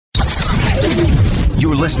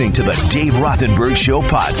You're listening to the Dave Rothenberg Show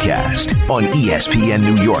podcast on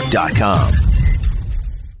ESPNNewYork.com.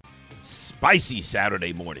 Spicy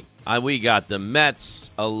Saturday morning. We got the Mets,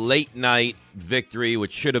 a late night victory,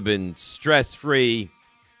 which should have been stress-free,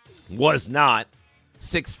 was not.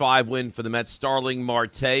 6-5 win for the Mets. Starling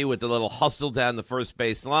Marte with a little hustle down the first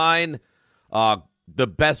base line. The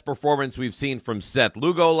best performance we've seen from Seth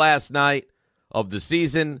Lugo last night of the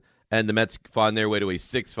season. And the Mets find their way to a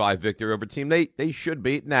 6-5 victory over a team they should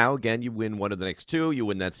beat. Now, again, you win one of the next two. You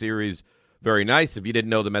win that series. Very nice. If you didn't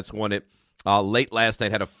know, the Mets won it late last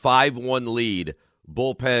night, had a 5-1 lead.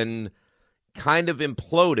 Bullpen kind of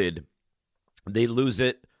imploded. They lose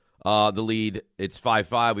it. The lead, it's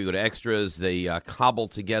 5-5. We go to extras. They cobble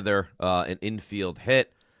together an infield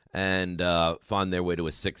hit and find their way to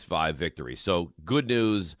a 6-5 victory. So good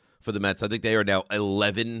news for the Mets. I think they are now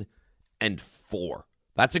 11-4.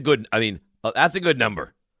 That's a good. That's a good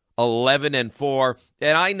number. 11-4.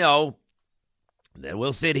 And I know that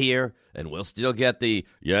we'll sit here and we'll still get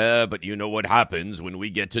but you know what happens when we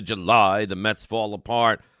get to July, the Mets fall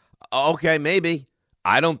apart. Okay, maybe.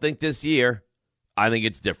 I don't think this year. I think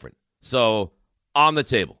it's different. So, on the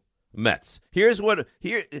table, Mets.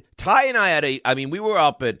 Ty and I had we were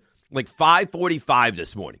up at like 5:45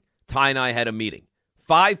 this morning. Ty and I had a meeting.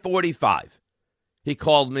 5:45. He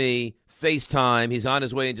called me, FaceTime. He's on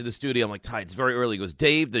his way into the studio. I'm like, Ty, it's very early. He goes,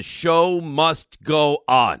 Dave, the show must go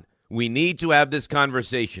on. We need to have this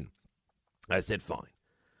conversation. I said, fine.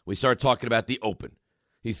 We start talking about the Open.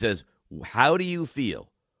 He says, how do you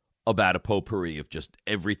feel about a potpourri of just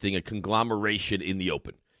everything, a conglomeration in the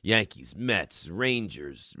Open? Yankees, Mets,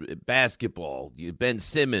 Rangers, basketball, Ben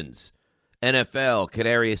Simmons, NFL,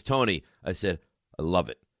 Kadarius Toney. I said, I love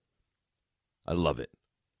it. I love it.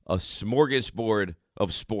 A smorgasbord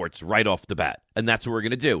of sports right off the bat. And that's what we're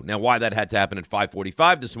going to do. Now, why that had to happen at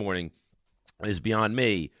 5:45 this morning is beyond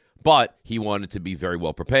me. But he wanted to be very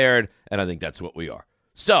well prepared, and I think that's what we are.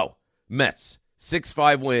 So, Mets,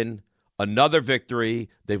 6-5 win, another victory.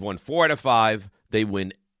 They've won 4 out of 5. They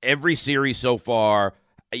win every series so far.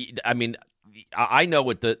 I know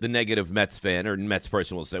what the negative Mets fan or Mets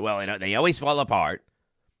person will say. Well, they always fall apart.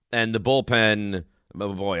 And the bullpen,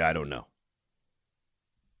 oh boy, I don't know.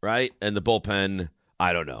 Right? And the bullpen,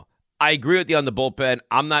 I don't know. I agree with you on the bullpen.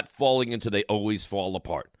 I'm not falling into they always fall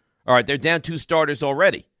apart. All right, they're down 2 starters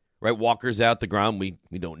already. Right? Walker's out the ground. We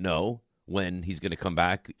don't know when he's going to come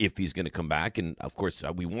back, if he's going to come back. And, of course,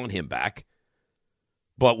 we want him back.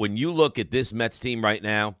 But when you look at this Mets team right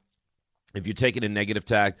now, if you're taking a negative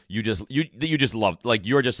tag, you just love, like,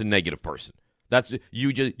 you're just a negative person. That's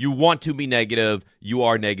you want to be negative. You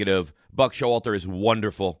are negative. Buck Showalter is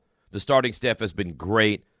wonderful. The starting staff has been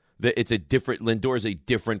great. Lindor's a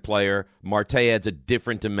different player. Marte adds a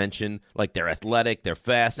different dimension. Like, they're athletic, they're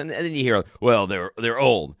fast, and then you hear, well, they're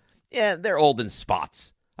old. Yeah, they're old in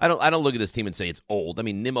spots. I don't look at this team and say it's old. I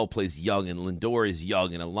mean, Nimmo plays young, and Lindor is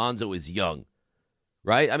young, and Alonso is young.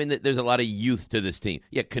 Right? I mean, there's a lot of youth to this team.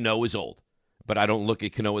 Yeah, Cano is old, but I don't look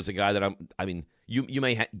at Cano as a guy that you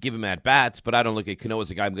may give him at bats, but I don't look at Cano as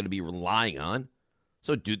a guy I'm going to be relying on.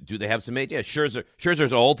 So do they have some age? Yeah,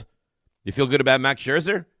 Scherzer's old. You feel good about Max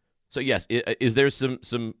Scherzer? So, yes, is there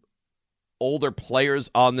some older players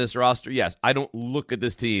on this roster? Yes. I don't look at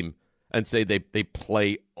this team and say they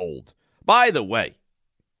play old. By the way,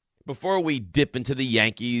 before we dip into the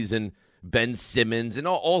Yankees and Ben Simmons and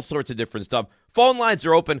all sorts of different stuff, phone lines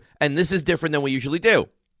are open, and this is different than we usually do.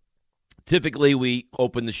 Typically, we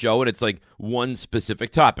open the show, and it's like one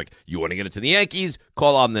specific topic. You want to get into the Yankees?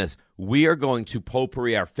 Call on this. We are going to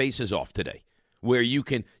potpourri our faces off today, where you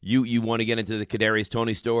want to get into the Kadarius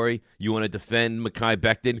Toney story. You want to defend Mekhi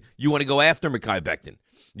Becton. You want to go after Mekhi Becton.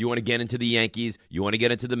 You want to get into the Yankees. You want to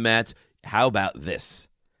get into the Mets. How about this?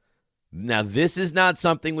 Now, this is not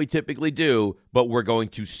something we typically do, but we're going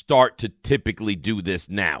to start to typically do this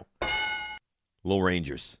now. Little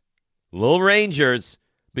Rangers,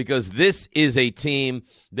 because this is a team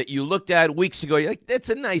that you looked at weeks ago. You're like, that's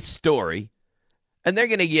a nice story, and they're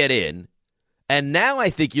going to get in. And now I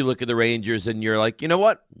think you look at the Rangers and you're like, you know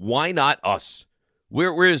what? Why not us?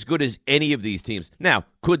 We're as good as any of these teams. Now,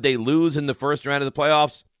 could they lose in the first round of the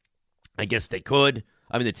playoffs? I guess they could.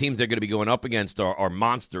 I mean, the teams they're going to be going up against are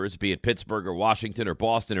monsters, be it Pittsburgh or Washington or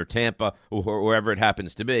Boston or Tampa or wherever it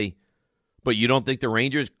happens to be. But you don't think the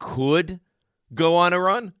Rangers could go on a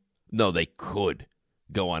run? No, they could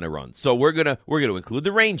go on a run. So we're gonna include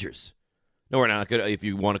the Rangers. No, we're not gonna. If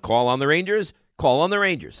you want to call on the Rangers, call on the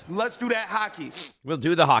Rangers. Let's do that hockey. We'll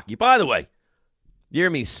do the hockey. By the way, you hear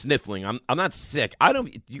me sniffling. I'm not sick.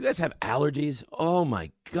 You guys have allergies? Oh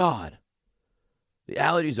my God. The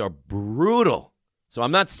allergies are brutal. So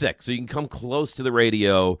I'm not sick, so you can come close to the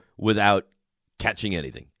radio without catching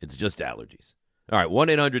anything. It's just allergies. All right,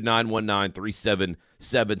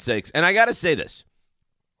 1-800-919-3776. And I got to say this.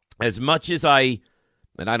 As much as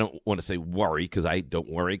and I don't want to say worry because I don't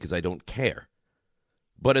worry because I don't care.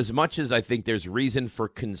 But as much as I think there's reason for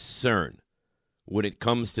concern when it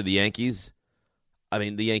comes to the Yankees, I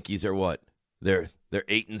mean, the Yankees are what? They're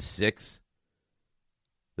 8-6.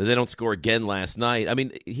 They don't score again last night. I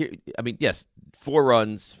mean, yes, 4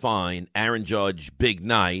 runs, fine. Aaron Judge, big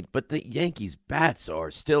night. But the Yankees' bats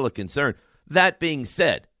are still a concern. That being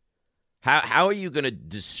said, how are you going to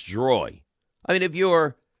destroy? I mean, if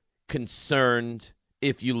you're concerned,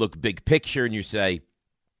 if you look big picture and you say,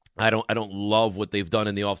 I don't love what they've done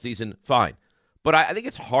in the offseason, fine. But I think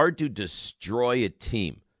it's hard to destroy a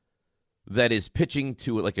team that is pitching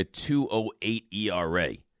to like a 2.08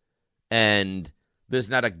 ERA. And there's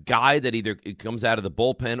not a guy that either comes out of the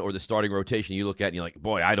bullpen or the starting rotation you look at and you're like,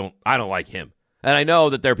 boy, I don't like him. And I know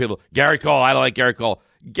that there are people, Garrett Cole, I don't like Garrett Cole.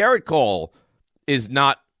 Garrett Cole is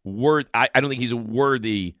not worth. I don't think he's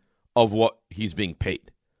worthy of what he's being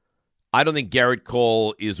paid. I don't think Garrett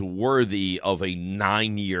Cole is worthy of a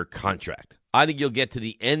 9-year contract. I think you'll get to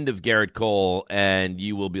the end of Garrett Cole and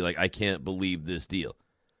you will be like, I can't believe this deal.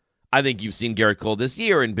 I think you've seen Garrett Cole this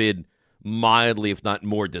year and been mildly, if not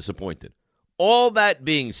more, disappointed. All that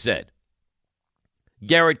being said,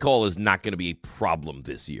 Garrett Cole is not going to be a problem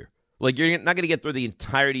this year. Like, you're not going to get through the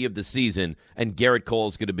entirety of the season, and Garrett Cole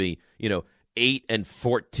is going to be,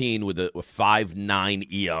 8-14 with a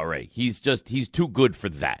 5.9 ERA. He's too good for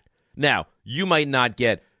that. Now, you might not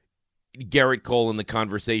get Garrett Cole in the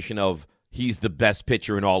conversation of he's the best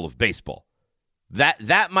pitcher in all of baseball.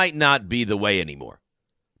 That might not be the way anymore.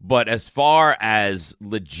 But as far as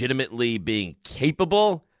legitimately being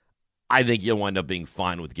capable, I think you'll wind up being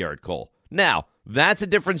fine with Garrett Cole. Now, that's a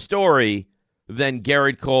different story than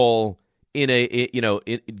Garrett Cole in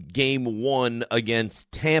in game 1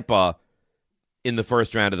 against Tampa in the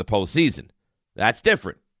first round of the postseason. That's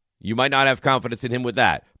different. You might not have confidence in him with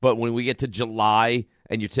that. But when we get to July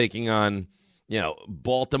and you're taking on,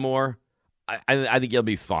 Baltimore, I think you'll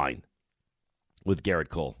be fine with Garrett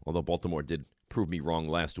Cole, although Baltimore did prove me wrong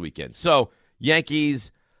last weekend. So,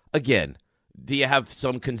 Yankees, again, do you have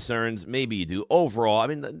some concerns? Maybe you do. Overall, I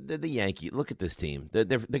mean, the Yankees, look at this team. They're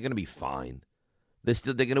going to be fine.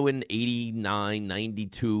 They're going to win 89,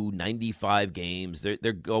 92, 95 games.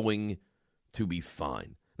 They're going to be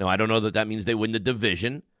fine. Now, I don't know that means they win the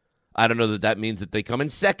division. I don't know that means that they come in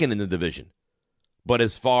second in the division. But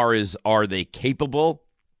as far as are they capable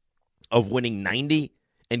of winning 90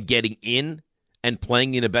 and getting in and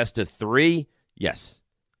playing in a best of 3? Yes.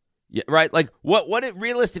 Yeah, right? Like,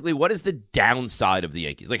 realistically, what is the downside of the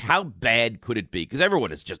Yankees? Like, how bad could it be? Because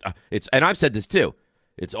everyone is just, and I've said this too,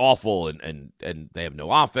 it's awful, and they have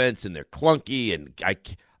no offense, and they're clunky, and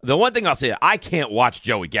the one thing I'll say, I can't watch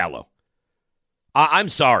Joey Gallo. I'm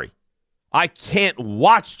sorry. I can't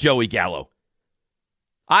watch Joey Gallo.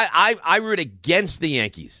 I root against the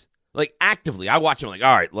Yankees. Like, actively. I watch them like,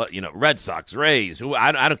 all right, Red Sox, Rays,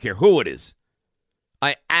 I don't care who it is.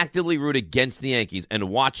 I actively root against the Yankees, and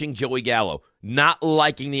watching Joey Gallo not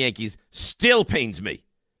liking the Yankees still pains me.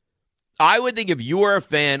 I would think if you were a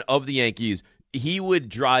fan of the Yankees, he would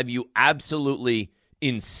drive you absolutely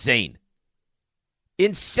insane.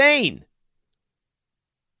 Insane!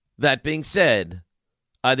 That being said,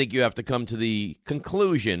 I think you have to come to the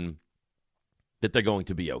conclusion that they're going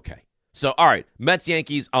to be okay. So, all right,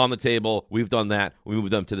 Mets-Yankees on the table. We've done that. We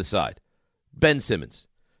moved them to the side. Ben Simmons.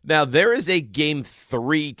 Now, there is a game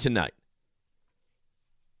 3 tonight.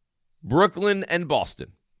 Brooklyn and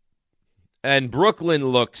Boston. And Brooklyn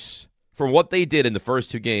looks, from what they did in the first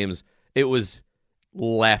 2 games, it was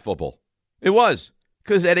laughable. It was.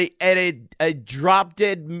 Because at a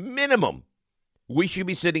drop-dead minimum, we should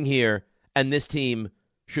be sitting here, and this team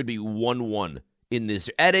should be 1-1 in this.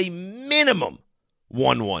 At a minimum,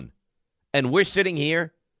 1-1. And we're sitting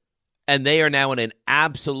here, and they are now in an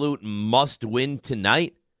absolute must-win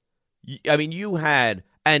tonight. I mean, you had,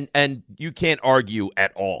 and you can't argue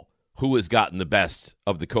at all who has gotten the best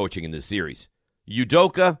of the coaching in this series.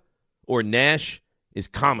 Udoka or Nash is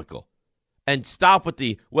comical. And stop with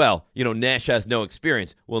the, Nash has no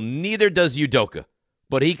experience. Well, neither does Udoka.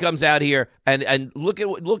 But he comes out here and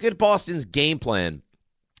look at Boston's game plan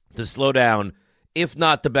to slow down, if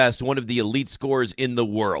not the best, one of the elite scorers in the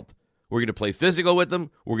world. We're going to play physical with them.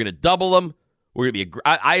 We're going to double them. We're going to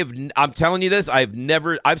be. I'm telling you this.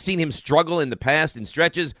 I've seen him struggle in the past in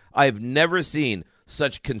stretches. I've never seen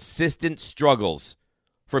such consistent struggles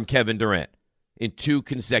from Kevin Durant in 2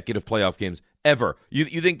 consecutive playoff games ever.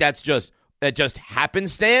 You think that's just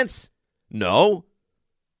happenstance? No.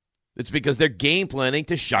 It's because they're game planning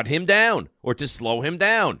to shut him down or to slow him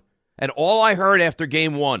down. And all I heard after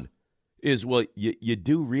game one is, well, you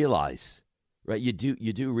do realize, right? You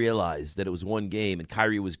do realize that it was one game and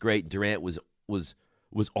Kyrie was great and Durant was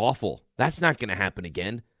awful. That's not going to happen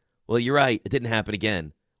again. Well, you're right. It didn't happen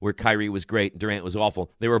again where Kyrie was great and Durant was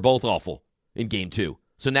awful. They were both awful in game two.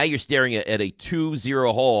 So now you're staring at a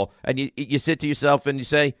 2-0 hole, and you sit to yourself and you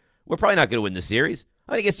say, we're probably not going to win this series.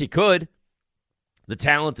 I guess you could. The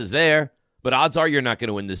talent is there, but odds are you're not going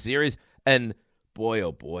to win this series. And boy,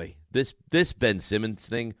 oh boy, this Ben Simmons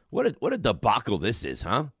thing, what a debacle this is,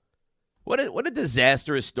 huh? What a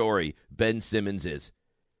disastrous story Ben Simmons is.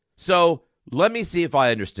 So let me see if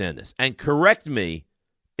I understand this, and correct me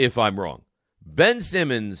if I'm wrong. Ben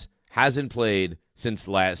Simmons hasn't played since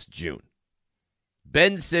last June.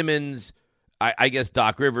 Ben Simmons, I guess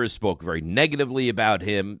Doc Rivers spoke very negatively about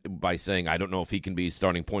him by saying, I don't know if he can be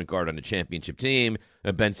starting point guard on a championship team,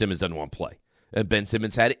 and Ben Simmons doesn't want to play. And Ben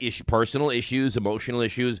Simmons had personal issues, emotional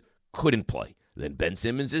issues, couldn't play. Then Ben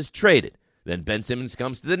Simmons is traded. Then Ben Simmons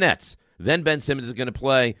comes to the Nets. Then Ben Simmons is going to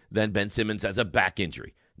play. Then Ben Simmons has a back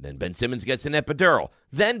injury. Then Ben Simmons gets an epidural.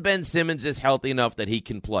 Then Ben Simmons is healthy enough that he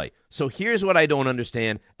can play. So here's what I don't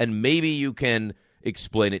understand, and maybe you can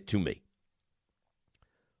explain it to me.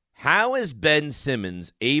 How is Ben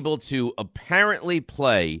Simmons able to apparently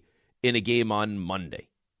play in a game on Monday,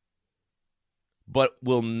 but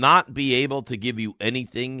will not be able to give you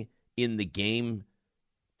anything in the game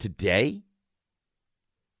today?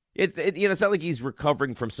 It's not like he's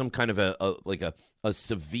recovering from some kind of a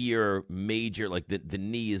severe major, like the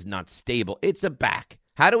knee is not stable. It's a back.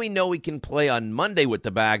 How do we know he can play on Monday with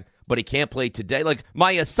the back, but he can't play today? Like,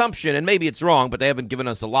 my assumption, and maybe it's wrong, but they haven't given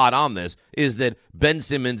us a lot on this, is that Ben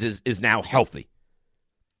Simmons is now healthy.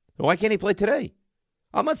 Why can't he play today?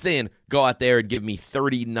 I'm not saying go out there and give me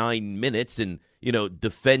 39 minutes and,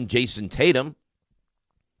 defend Jason Tatum,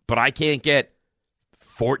 but I can't get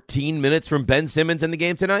 14 minutes from Ben Simmons in the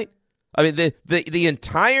game tonight? I mean, the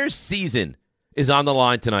entire season is on the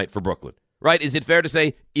line tonight for Brooklyn, right? Is it fair to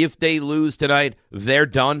say if they lose tonight, they're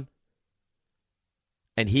done?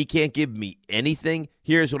 And he can't give me anything?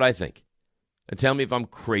 Here's what I think. And tell me if I'm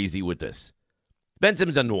crazy with this. Ben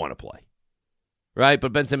Simmons doesn't want to play, right?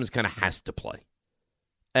 But Ben Simmons kind of has to play.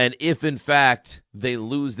 And if, in fact, they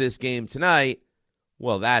lose this game tonight,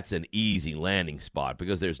 well, that's an easy landing spot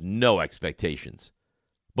because there's no expectations.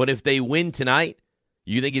 But if they win tonight,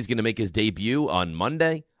 you think he's going to make his debut on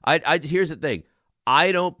Monday? Here's the thing.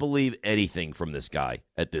 I don't believe anything from this guy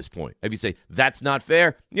at this point. If you say, that's not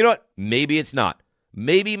fair, you know what? Maybe it's not.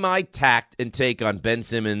 Maybe my tact and take on Ben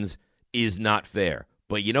Simmons is not fair.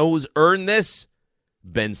 But you know who's earned this?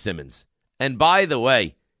 Ben Simmons. And by the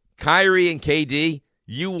way, Kyrie and KD,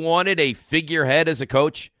 you wanted a figurehead as a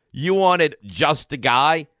coach? You wanted just a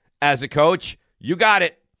guy as a coach? You got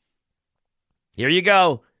it. Here you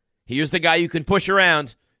go. Here's the guy you can push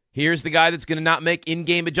around. Here's the guy that's going to not make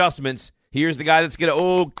in-game adjustments. Here's the guy that's going to,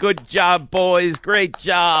 oh, good job, boys. Great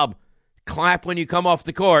job. Clap when you come off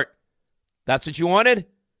the court. That's what you wanted?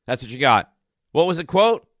 That's what you got. What was the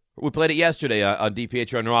quote? We played it yesterday on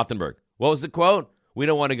DPH on Rothenberg. What was the quote? We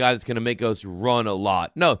don't want a guy that's going to make us run a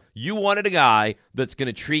lot. No, you wanted a guy that's going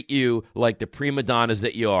to treat you like the prima donnas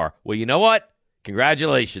that you are. Well, you know what?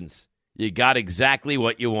 Congratulations. You got exactly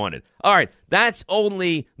what you wanted. All right, that's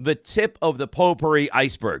only the tip of the potpourri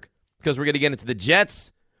iceberg because we're going to get into the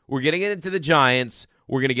Jets. We're going to get into the Giants.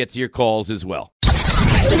 We're going to get to your calls as well.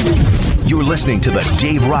 You're listening to the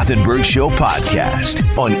Dave Rothenberg Show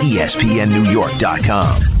podcast on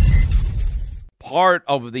ESPNNewYork.com. Part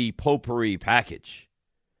of the potpourri package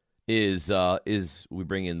is we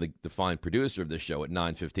bring in the fine producer of the show at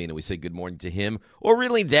 9:15 and we say good morning to him, or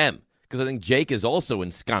really them, because I think Jake has also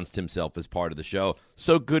ensconced himself as part of the show.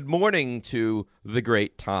 So good morning to the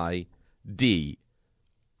great Ty D.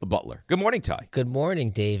 Butler. Good morning, Ty. Good morning,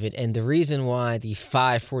 David. And the reason why the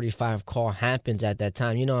 5:45 call happens at that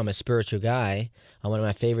time, I'm a spiritual guy. One of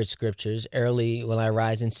my favorite scriptures, early will I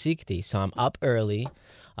rise and seek thee. So I'm up early,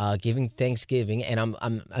 giving Thanksgiving, and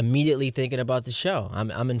I'm immediately thinking about the show.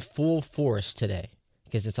 I'm in full force today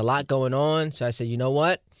because it's a lot going on. So I said, you know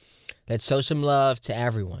what? Let's show some love to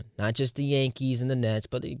everyone, not just the Yankees and the Nets,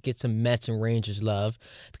 but get some Mets and Rangers love.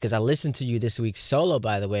 Because I listened to you this week solo,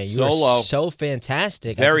 by the way. You were so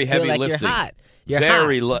fantastic. Very heavy like lifting. You're hot.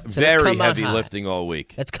 Very very heavy lifting all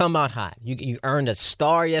week. Let's come out hot. You earned a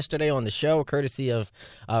star yesterday on the show, courtesy of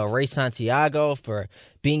Ray Santiago, for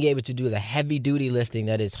being able to do the heavy-duty lifting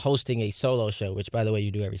that is hosting a solo show, which, by the way,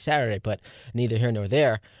 you do every Saturday, but neither here nor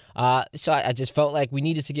there. So I just felt like we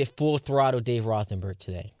needed to get full throttle Dave Rothenberg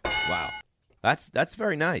today. Wow. That's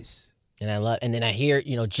very nice. And then I hear,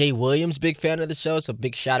 Jay Williams, big fan of the show, so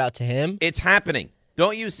big shout out to him. It's happening.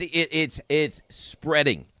 Don't you see it? It's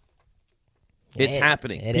spreading. It's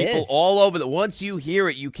happening. People all over once you hear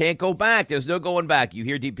it, you can't go back. There's no going back. You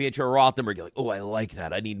hear DiPietro Rothenberg, you're like, oh, I like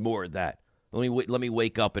that. I need more of that. Let me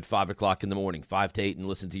wake up at 5 o'clock in the morning, 5 to 8, and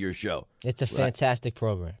listen to your show. It's a fantastic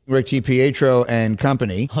program. Rick DiPietro and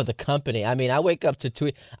company. Oh, the company. I mean, I wake up to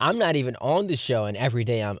tweet. I'm not even on the show, and every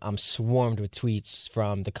day I'm swarmed with tweets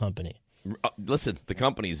from the company. Listen, the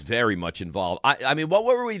company is very much involved. I mean, what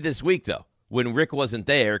were we this week, though? When Rick wasn't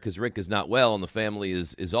there, because Rick is not well and the family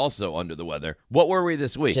is also under the weather. What were we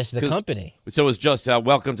this week? Just the company. So it's just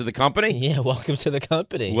welcome to the company? Yeah, welcome to the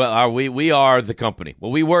company. Well, we are the company.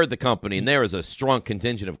 Well, we were the company, and there is a strong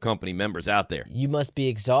contingent of company members out there. You must be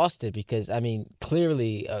exhausted because, I mean,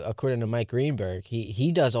 clearly, according to Mike Greenberg,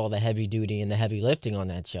 he does all the heavy duty and the heavy lifting on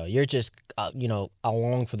that show. You're just,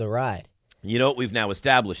 along for the ride. You know what we've now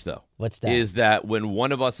established, though? What's that? Is that when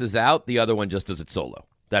one of us is out, the other one just does it solo.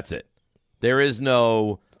 That's it. There is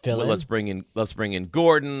no let's bring in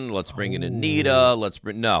Gordon, let's bring in Anita,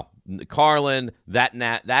 Carlin.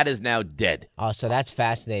 That is now dead. Oh, so that's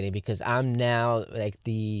fascinating because I'm now like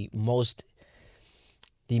the most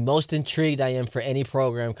intrigued I am for any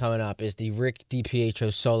program coming up is the Rick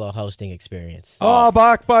DiPietro solo hosting experience.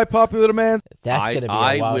 Back by popular demand. That's going to be a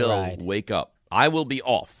wild I will ride. wake up. I will be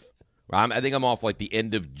off. I think I'm off like the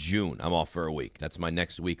end of June. I'm off for a week. That's my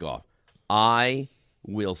next week off. I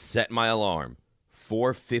will set my alarm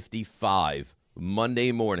 4:55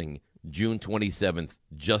 Monday morning, June 27th,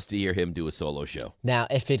 just to hear him do a solo show. Now,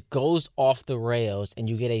 if it goes off the rails and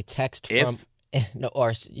you get a text from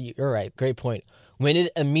you're right, great point. When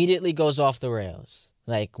it immediately goes off the rails,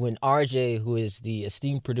 like when RJ, who is the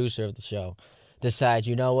esteemed producer of the show, decides,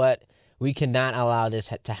 you know what, we cannot allow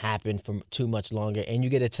this to happen for too much longer, and you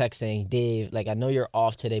get a text saying, Dave, like I know you're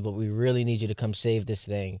off today, but we really need you to come save this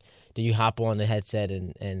thing. Do you hop on the headset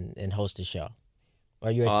and host the show? Or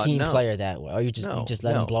are you a team player that way? Or you just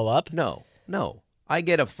let him blow up? No. I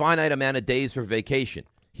get a finite amount of days for vacation.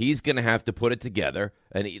 He's going to have to put it together.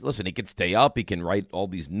 And he can stay up. He can write all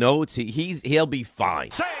these notes. He'll be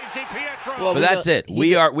fine. Save DiPietro. Well, but that's it.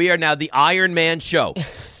 We are now the Iron Man show.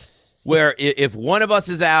 Where if one of us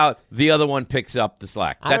is out, the other one picks up the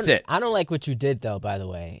slack. That's it. I don't like what you did, though, by the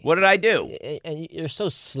way. What did I do? And you're so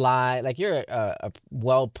sly. Like, you're a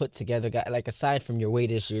well-put-together guy. Like, aside from your weight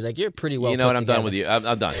issue, like, you're pretty well put together. You know what? I'm done with you.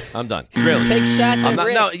 I'm done. Really. Take shots at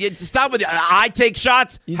Rick. No, stop with it. I take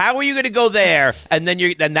shots? How are you going to go there? And then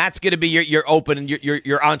that's going to be your open and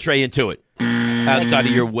your entree into it. Outside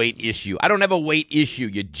of your weight issue. I don't have a weight issue,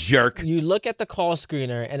 you jerk. You look at the call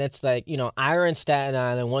screener, and it's like, Ira in Staten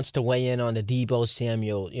Island wants to weigh in on the Debo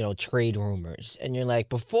Samuel, trade rumors. And you're like,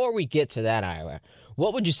 before we get to that, Ira,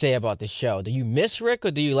 what would you say about the show? Do you miss Rick, or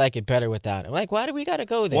do you like it better without him? Like, why do we got to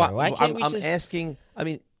go there? Why can't we just... I'm asking,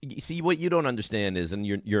 see, what you don't understand is, and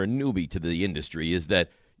you're a newbie to the industry, is that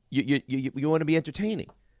you want to be entertaining.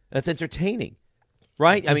 That's entertaining.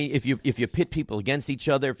 Right? If you pit people against each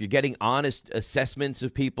other, if you're getting honest assessments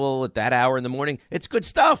of people at that hour in the morning, it's good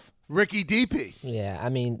stuff. Ricky DP. Yeah,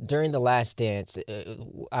 during the Last Dance,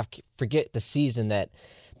 I forget the season that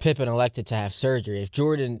Pippen elected to have surgery. If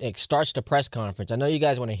Jordan starts the press conference, I know you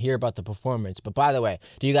guys want to hear about the performance, but by the way,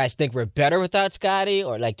 do you guys think we're better without Scotty,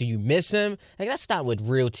 or do you miss him? Like, that's not what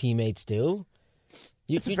real teammates do.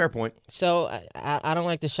 It's a fair point. So I don't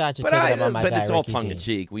like the shot you're taking up on my guy, but it's all Ricky tongue in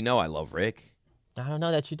cheek. We know I love Rick. I don't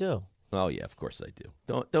know that you do. Oh, yeah, of course I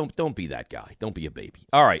do. Don't be that guy. Don't be a baby.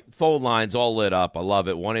 All right, phone lines all lit up. I love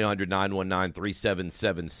it.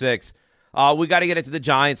 1-800-919-3776. We got to get into the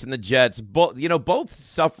Giants and the Jets. Both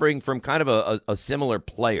suffering from kind of a similar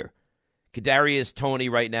player. Kadarius Toney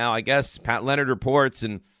right now, I guess Pat Leonard reports,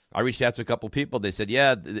 and I reached out to a couple people. They said,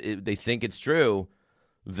 yeah, they think it's true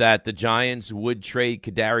that the Giants would trade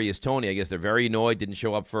Kadarius Toney. I guess they're very annoyed, didn't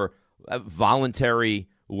show up for voluntary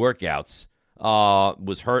workouts.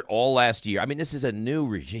 Was hurt all last year. This is a new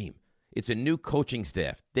regime. It's a new coaching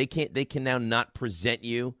staff. They can now not present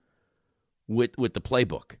you with the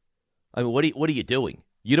playbook. What are you doing?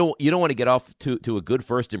 You don't want to get off to a good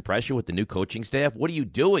first impression with the new coaching staff. What are you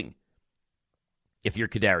doing? If you're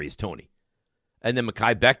Kadarius Toney, and then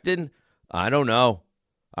Mekhi Becton, I don't know.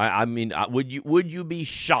 Would you be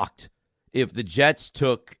shocked if the Jets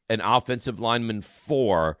took an offensive lineman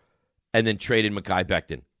 4 and then traded Mekhi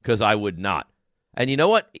Becton? Because I would not. And you know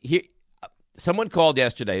what? Someone called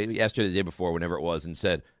yesterday, the day before, whenever it was, and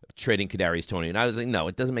said trading Kadarius Toney. And I was like, no,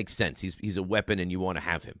 it doesn't make sense. He's a weapon, and you want to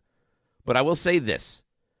have him. But I will say this: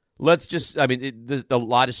 let's just, there's a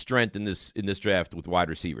lot of strength in this draft with wide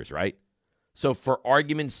receivers, right? So for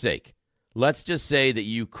argument's sake, let's just say that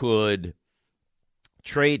you could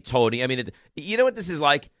trade Tony. I mean, you know what this is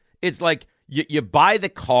like? It's like you buy the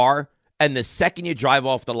car, and the second you drive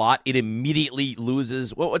off the lot, it immediately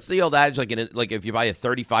loses. Well, what's the old adage? Like if you buy a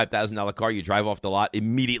 $35,000 car, you drive off the lot,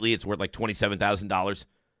 immediately it's worth like $27,000.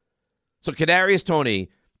 So Kadarius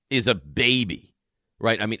Toney is a baby,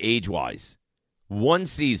 right? I mean, age-wise. One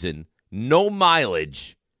season, no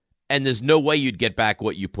mileage, and there's no way you'd get back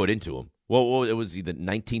what you put into him. Well, it was the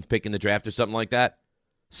 19th pick in the draft or something like that.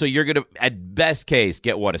 So you're going to, at best case,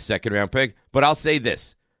 get, a second-round pick? But I'll say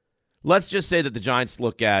this. Let's just say that the Giants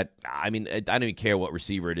look at, I mean, I don't even care what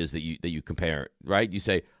receiver it is that you compare, right? You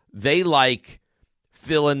say, they like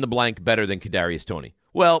fill in the blank better than Kadarius Toney.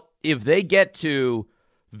 Well, if they get to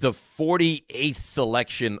the 48th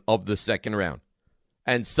selection of the second round,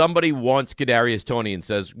 and somebody wants Kadarius Toney and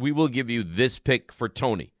says, we will give you this pick for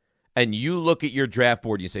Toney, and you look at your draft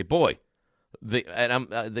board and you say, boy,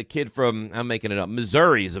 the kid from, I'm making it up,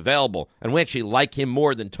 Missouri is available, and we actually like him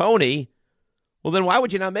more than Toney, well, then why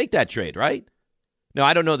would you not make that trade, right? Now,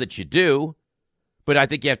 I don't know that you do, but I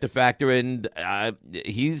think you have to factor in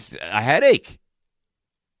he's a headache,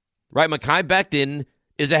 right? Mekhi Becton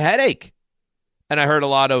is a headache. And I heard a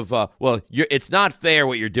lot of, it's not fair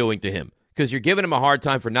what you're doing to him because you're giving him a hard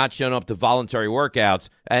time for not showing up to voluntary workouts,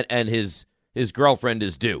 and his girlfriend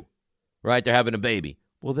is due, right? They're having a baby.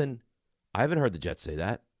 Well, then I haven't heard the Jets say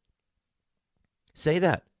that. Say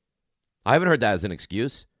that. I haven't heard that as an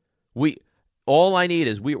excuse. All I need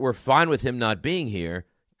is we're fine with him not being here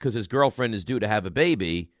because his girlfriend is due to have a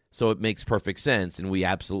baby, so it makes perfect sense, and we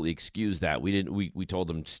absolutely excuse that. We told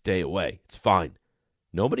him stay away. It's fine.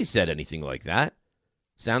 Nobody said anything like that.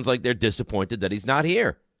 Sounds like they're disappointed that he's not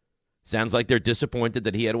here. Sounds like they're disappointed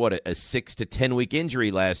that he had, a 6 to 10 week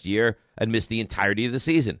injury last year and missed the entirety of the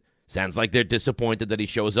season. Sounds like they're disappointed that he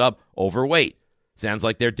shows up overweight. Sounds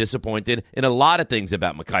like they're disappointed in a lot of things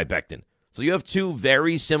about Mekhi Becton. So you have two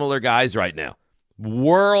very similar guys right now.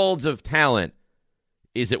 Worlds of talent.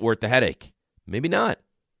 Is it worth the headache? Maybe not.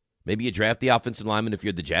 Maybe you draft the offensive lineman if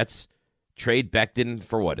you're the Jets. Trade Becton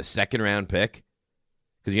for a second-round pick?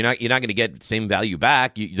 Because you're not going to get the same value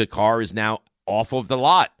back. The car is now off of the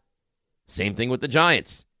lot. Same thing with the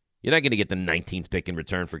Giants. You're not going to get the 19th pick in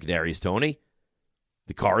return for Kadarius Toney.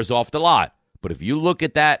 The car is off the lot. But if you look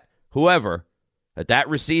at that, at that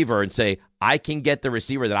receiver and say, I can get the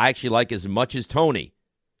receiver that I actually like as much as Toney,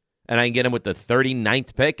 and I can get him with the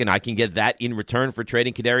 39th pick, and I can get that in return for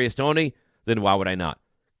trading Kadarius Toney, then why would I not?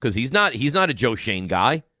 Because he's not a Joe Schoen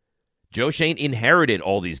guy. Joe Schoen inherited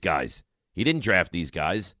all these guys. He didn't draft these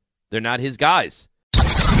guys. They're not his guys.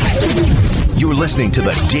 You're listening to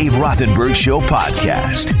the Dave Rothenberg Show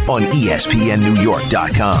podcast on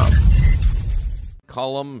ESPNNewYork.com.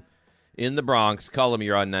 Cullum in the Bronx. Cullum,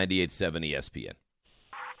 you're on 98.7 ESPN.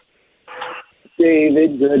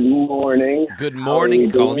 David, good morning. Good morning,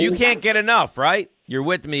 Cullum. You can't get enough, right? You're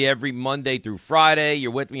with me every Monday through Friday.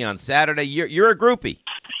 You're with me on Saturday. You're a groupie.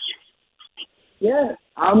 Yeah,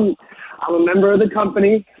 I'm a member of the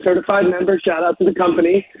company, certified member. Shout out to the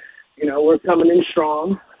company. You know, we're coming in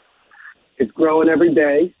strong. It's growing every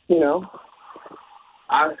day. You know,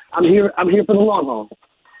 I'm here. I'm here for the long haul.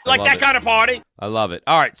 Like that kind of party. I love it.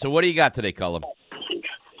 All right. So what do you got today, Cullum?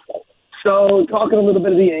 So talking a little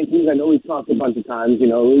bit of the Yankees. I know we've talked a bunch of times. You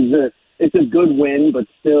know, it's a good win, but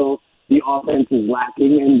still the offense is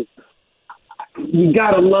lacking, and you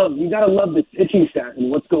gotta love the pitching staff and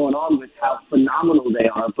what's going on with how phenomenal they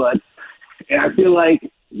are. But I feel like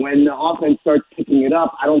when the offense starts picking it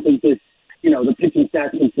up, I don't think the pitching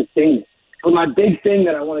staff can sustain it. But my big thing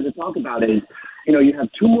that I wanted to talk about is, you know, you have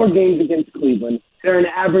two more games against Cleveland. They're an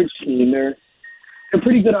average team. They're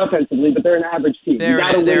pretty good offensively, but they're an average team. They're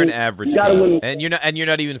an average team, and you're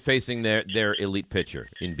not even facing their elite pitcher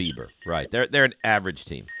in Bieber, right? They're an average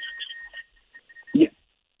team. Yeah,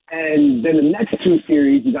 and then the next two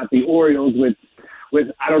series, you got the Orioles with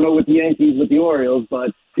I don't know with the Yankees with the Orioles,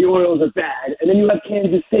 but the Orioles are bad, and then you have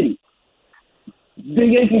Kansas City. The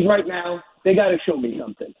Yankees right now, they got to show me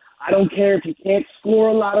something. I don't care if you can't score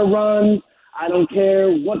a lot of runs. I don't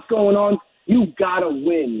care what's going on. You got to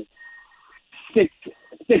win six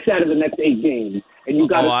out of the next 8 games. And you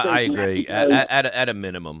got to. I agree. At a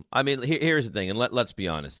minimum. I mean, here's the thing, and let's be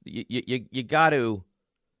honest. You got to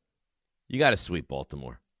sweep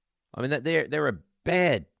Baltimore. I mean, they're a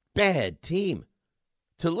bad team.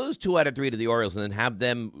 To lose 2 out of 3 to the Orioles and then have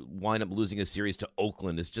them wind up losing a series to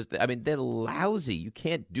Oakland is just, I mean, they're lousy. You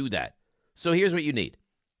can't do that. So here's what you need.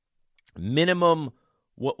 Minimum.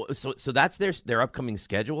 So that's their upcoming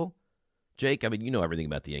schedule, Jake. I mean, you know everything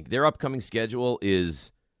about the Yankees. Their upcoming schedule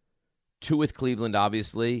is 2 with Cleveland,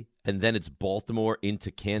 obviously, and then it's Baltimore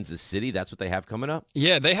into Kansas City. That's what they have coming up?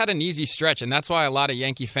 Yeah, they had an easy stretch, and that's why a lot of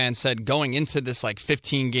Yankee fans said going into this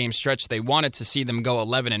 15-game stretch, they wanted to see them go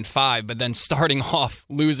 11-5, but then starting off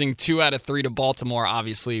losing 2 out of 3 to Baltimore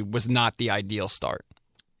obviously was not the ideal start.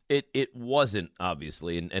 It wasn't,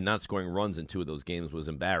 obviously, and not scoring runs in 2 of those games was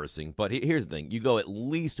embarrassing. But here's the thing. You go at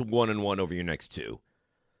least 1-1 over your next 2,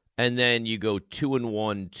 and then you go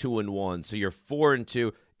 2-1, 2-1, so you're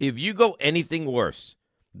 4-2. If you go anything worse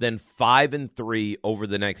than 5-3 over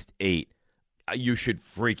the next 8, you should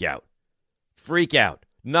freak out. Freak out.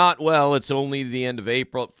 Not, well, it's only the end of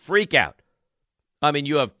April. Freak out. I mean,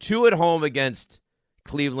 you have 2 at home against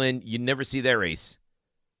Cleveland. You never see their ace.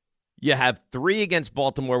 You have 3 against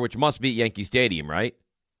Baltimore, which must be Yankee Stadium, right?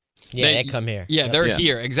 Yeah, they come here. Yeah, Yep. they're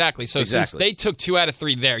here. Exactly. So since they took 2 out of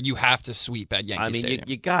 3 there, you have to sweep at Yankee Stadium.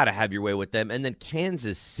 You got to have your way with them. And then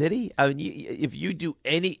Kansas City, I mean, if you do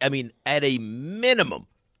at a minimum,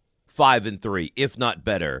 5-3, if not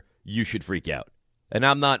better, you should freak out. And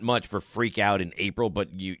I'm not much for freak out in April,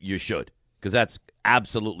 but you should, because that's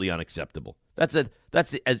absolutely unacceptable. That's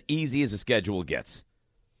as easy as a schedule gets.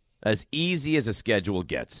 As easy as a schedule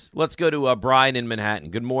gets. Let's go to Brian in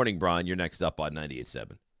Manhattan. Good morning, Brian. You're next up on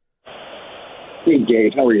 98.7. Hey,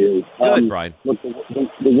 Gabe, how are you? Good, Brian. Look,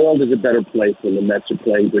 the world is a better place when the Mets are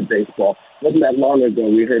playing good baseball. Wasn't that long ago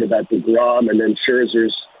we heard about DeGrom and then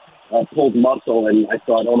Scherzer's pulled muscle, and I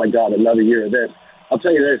thought, oh, my God, another year of this. I'll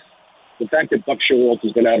tell you this. The fact that Buck Showalter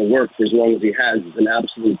has been out of work for as long as he has is an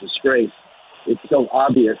absolute disgrace. It's so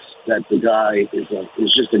obvious that the guy is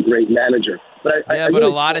just a great manager. But a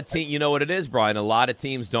lot of teams, you know what it is, Brian? A lot of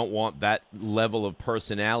teams don't want that level of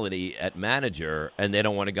personality at manager, and they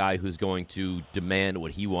don't want a guy who's going to demand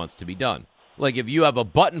what he wants to be done. Like, if you have a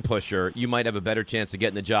button pusher, you might have a better chance of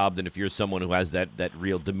getting the job than if you're someone who has that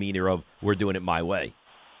real demeanor of, we're doing it my way.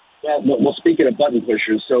 Yeah, well, speaking of button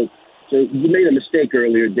pushers, so you made a mistake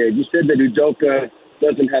earlier, Dave. You said that Udoka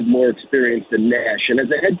doesn't have more experience than Nash. And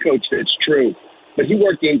as a head coach, that's true. But he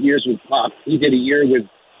worked 8 years with Pop. He did a year with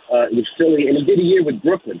Philly, and he did a year with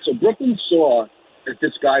Brooklyn. So Brooklyn saw that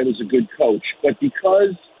this guy was a good coach. But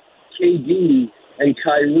because KD and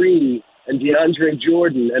Kyrie and DeAndre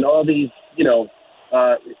Jordan and all these, the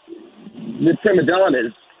prima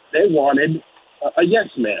donnas, they wanted a yes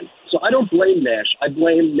man. So I don't blame Nash. I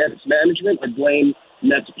blame Nets management. I blame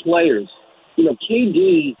Nets players.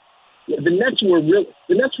 KD, the Nets were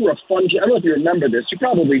a fun team. I don't know if you remember this. You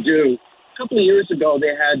probably do. A couple of years ago,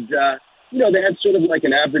 they had, they had sort of like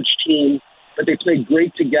an average team, but they played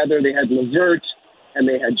great together. They had LeVert, and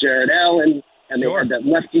they had Jared Allen, and they had that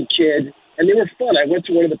lefty kid, and they were fun. I went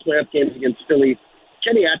to one of the playoff games against Philly.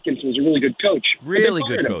 Kenny Atkinson was a really good coach. Really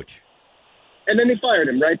good coach. And then they fired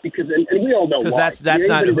him, right? Because and we all know why. Because that's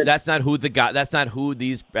not who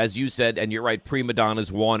these, as you said, and you're right, prima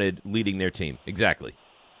donnas wanted leading their team. Exactly.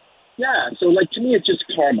 Yeah. So to me, it's just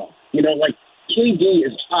karma. KD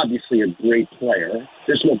is obviously a great player.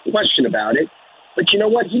 There's no question about it. But you know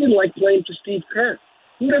what? He didn't like playing for Steve Kerr.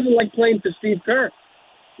 Who doesn't like playing for Steve Kerr?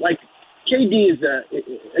 KD is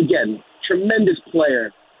again, tremendous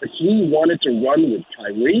player, but he wanted to run with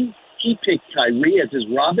Kyrie. He picked Kyrie as his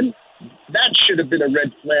Robin. That should have been a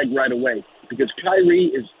red flag right away because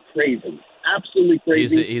Kyrie is crazy, absolutely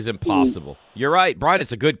crazy. He's impossible. You're right, Brian.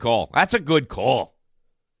 It's a good call. That's a good call.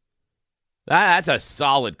 That's a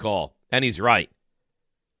solid call, and he's right.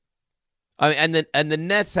 And the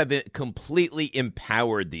Nets have completely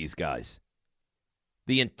empowered these guys.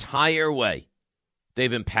 The entire way,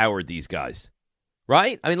 they've empowered these guys,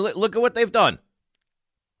 right? I mean, look at what they've done.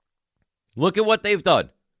 Look at what they've done.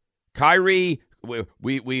 Kyrie.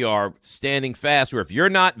 We are standing fast where if you're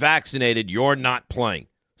not vaccinated, you're not playing.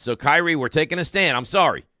 So, Kyrie, we're taking a stand. I'm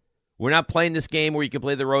sorry. We're not playing this game where you can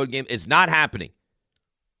play the road game. It's not happening.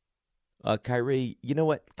 Kyrie, you know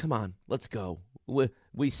what? Come on. Let's go.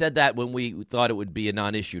 We said that when we thought it would be a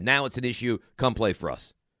non-issue. Now it's an issue. Come play for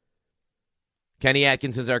us. Kenny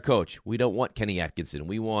Atkinson's our coach. We don't want Kenny Atkinson.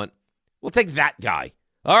 We'll take that guy.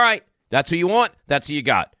 All right. That's who you want. That's who you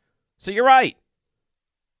got. So, you're right.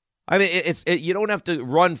 I mean, you don't have to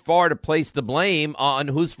run far to place the blame on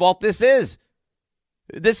whose fault this is.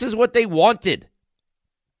 This is what they wanted.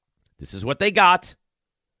 This is what they got.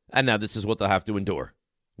 And now this is what they'll have to endure.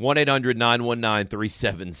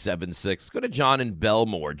 1-800-919-3776. Go to John in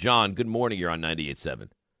Belmore. John, good morning. You're on 98.7.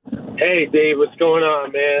 Hey, Dave. What's going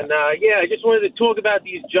on, man? I just wanted to talk about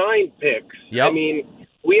these Giant picks. Yep. I mean,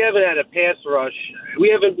 we haven't had a pass rush.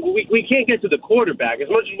 We can't get to the quarterback. As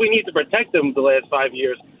much as we need to protect them the last 5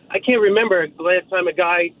 years, I can't remember the last time a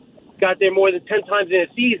guy got there more than 10 times in a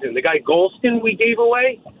season. The guy Golston we gave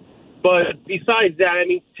away. But besides that, I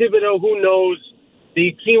mean, Thibodeau, who knows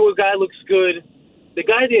The Keenwood guy looks good. The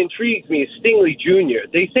guy that intrigues me is Stingley Jr.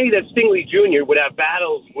 They say that Stingley Jr. would have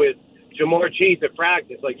battles with Jamar Chase at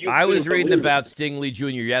practice. I was reading about Stingley Jr.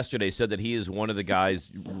 yesterday, said that he is one of the guys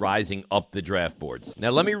rising up the draft boards. Now,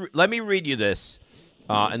 let me read you this,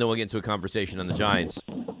 and then we'll get into a conversation on the Giants.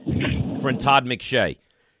 From Todd McShay.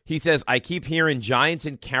 He says, I keep hearing Giants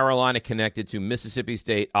and Carolina connected to Mississippi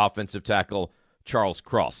State offensive tackle Charles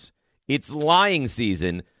Cross. It's lying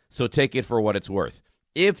season, so take it for what it's worth.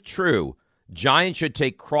 If true, Giants should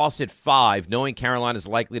take Cross at 5, knowing Carolina is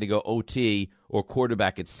likely to go OT or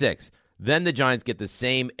quarterback at 6. Then the Giants get the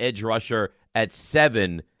same edge rusher at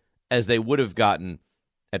 7 as they would have gotten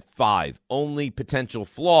at 5. Only potential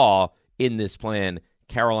flaw in this plan,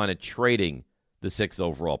 Carolina trading the 6th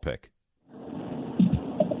overall pick.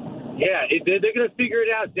 Yeah, they're going to figure it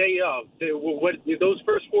out day of. Those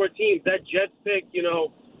first 4 teams, that Jets pick,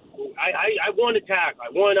 I want a tackle. I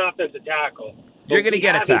want an offensive tackle. You're going to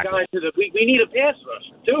get a tackle. We need a pass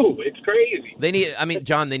rusher, too. It's crazy.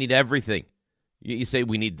 John, they need everything. You say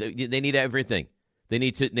they need everything. They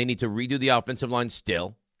need to redo the offensive line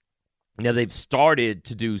still. Now, they've started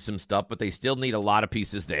to do some stuff, but they still need a lot of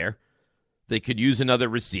pieces there. They could use another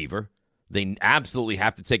receiver. They absolutely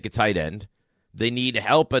have to take a tight end. They need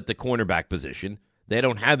help at the cornerback position. They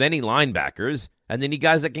don't have any linebackers, and they need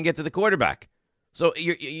guys that can get to the quarterback. So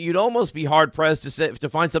you'd almost be hard-pressed to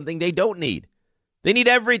find something they don't need. They need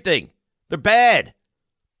everything. They're bad.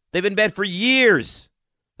 They've been bad for years.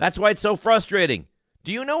 That's why it's so frustrating.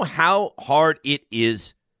 Do you know how hard it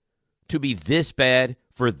is to be this bad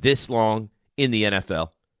for this long in the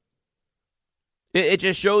NFL? It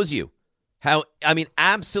just shows you how,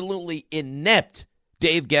 absolutely inept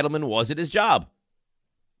Dave Gettleman was at his job.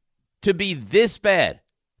 To be this bad,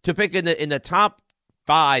 to pick in the top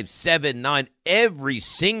 5, 7, 9 every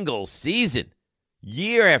single season,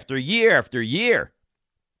 year after year after year,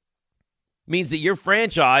 means that your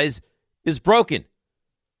franchise is broken.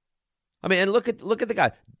 And look at the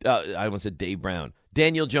guy. I almost said Dave Brown.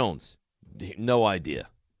 Daniel Jones, no idea.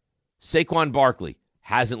 Saquon Barkley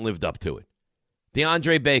hasn't lived up to it.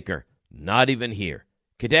 DeAndre Baker, not even here.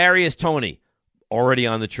 Kadarius Toney, already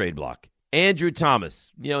on the trade block. Andrew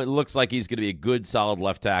Thomas, it looks like he's going to be a good, solid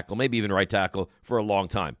left tackle, maybe even right tackle for a long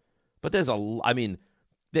time. But they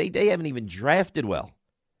haven't even drafted well.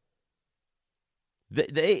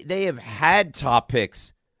 They have had top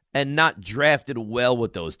picks and not drafted well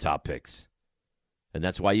with those top picks. And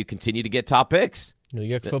that's why you continue to get top picks. New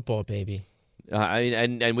York football, baby.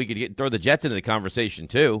 And we could throw the Jets into the conversation,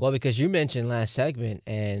 too. Well, because you mentioned last segment,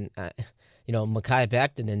 and Mekhi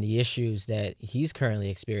Becton and the issues that he's currently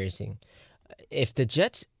experiencing. If the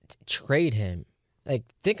Jets trade him,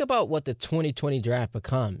 think about what the 2020 draft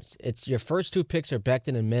becomes. It's your first 2 picks are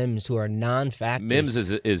Becton and Mims, who are non-factors. Mims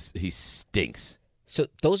he stinks. So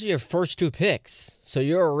those are your first 2 picks. So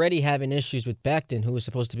you're already having issues with Becton, who was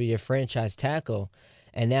supposed to be your franchise tackle.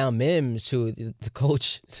 And now Mims, who the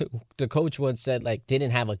coach once said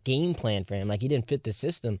didn't have a game plan for him, he didn't fit the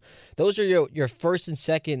system. Those are your first and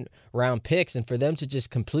second round picks, and for them to just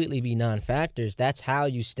completely be non-factors, that's how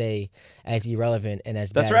you stay as irrelevant and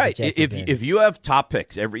as bad. That's right. As the Jets have been. If you have top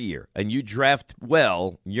picks every year and you draft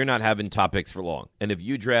well, you're not having top picks for long. And if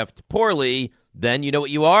you draft poorly, then you know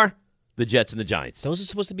what you are? The Jets and the Giants. Those are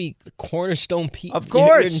supposed to be the cornerstone people. Of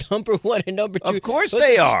course. Your number 1 and number 2. Of course those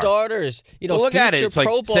they are are. Starters. Look at it. It's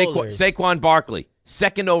Pro Bowlers. Saquon Barkley,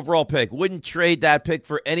 2nd overall pick. Wouldn't trade that pick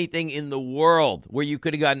for anything in the world, where you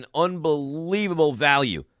could have gotten unbelievable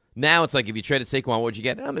value. Now it's if you traded Saquon, what would you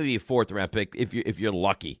get? Maybe a 4th round pick if you're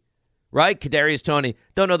lucky. Right? Kadarius Toney.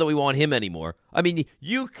 Don't know that we want him anymore.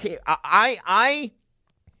 You can't. I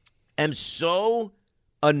am so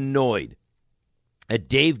annoyed at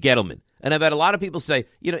Dave Gettleman. And I've had a lot of people say,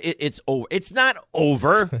 it's over. It's not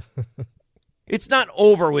over. It's not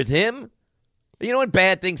over with him. You know when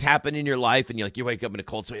bad things happen in your life and you wake up in a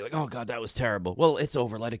cold sweat, you're like, oh, God, that was terrible. Well, it's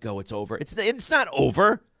over. Let it go. It's over. It's not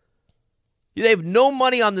over. They have no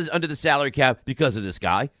money under the salary cap because of this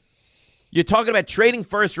guy. You're talking about trading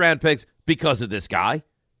first-round picks because of this guy.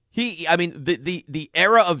 The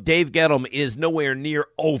era of Dave Gettleman is nowhere near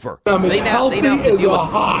over. As healthy as a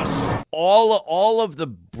hoss. All of the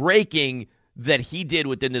breaking that he did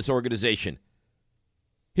within this organization.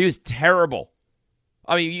 He was terrible.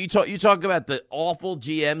 You talk about the awful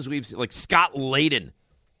GMs we've seen, like Scott Layden,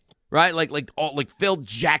 right? Like Phil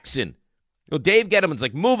Jackson. Well, Dave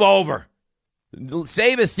Gettleman's move over.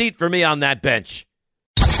 Save a seat for me on that bench.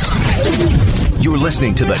 You're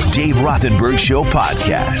listening to the Dave Rothenberg Show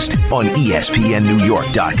podcast on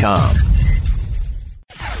ESPNNewYork.com.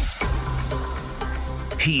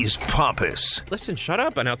 He's pompous. Listen, shut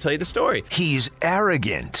up and I'll tell you the story. He's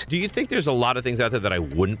arrogant. Do you think there's a lot of things out there that I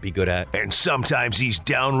wouldn't be good at? And sometimes he's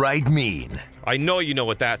downright mean. I know you know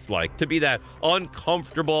what that's like. To be that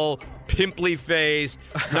uncomfortable, pimply-faced,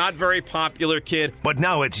 not very popular kid. But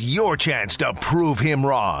now it's your chance to prove him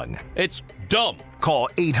wrong. It's dumb. Call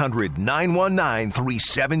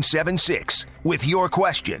 800-919-3776 with your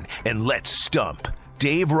question and let's stump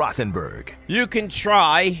Dave Rothenberg. You can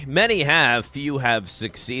try. Many have. Few have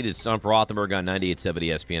succeeded. Stump Rothenberg on 98.7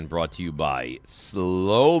 ESPN, brought to you by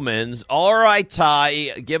Slowman's. All right,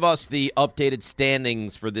 Ty, give us the updated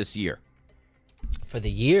standings for this year. For the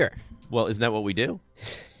year? Well, isn't that what we do?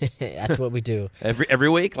 That's what we do. Every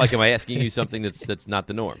week? Like, am I asking you something that's not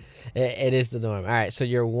the norm? It is the norm. All right, so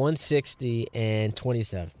you're 160 and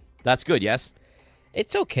 27. That's good, yes?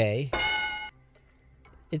 It's okay.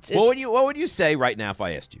 What would you say right now if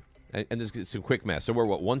I asked you? And there's some quick math. So we're,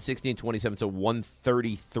 160 and 27, so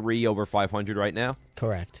 133 over 500 right now?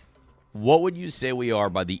 Correct. What would you say we are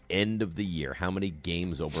by the end of the year? How many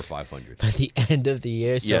games over 500? By the end of the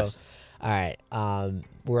year? So, yes. All right,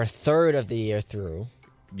 we're a third of the year through.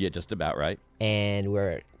 Yeah, just about right. And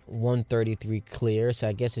we're at 133 clear. So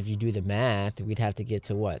I guess if you do the math, we'd have to get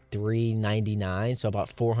to, 399? So about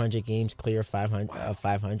 400 games clear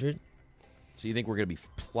 500. So you think we're going to be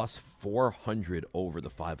plus 400 over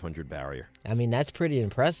the 500 barrier? I mean, that's pretty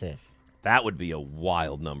impressive. That would be a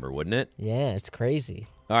wild number, wouldn't it? Yeah, it's crazy.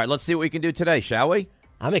 All right, let's see what we can do today, shall we?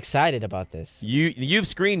 I'm excited about this. You've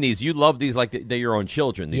screened these. You love these like they're your own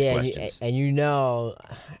children, these questions. And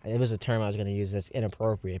it was a term I was going to use that's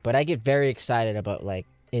inappropriate, but I get very excited about,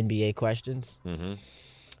 NBA questions. Mm-hmm.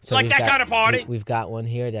 So like that kind of party? We've got one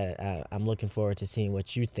here that I'm looking forward to seeing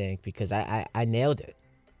what you think, because I nailed it.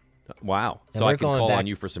 Wow. And so I can call on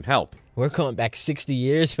you for some help. We're going back 60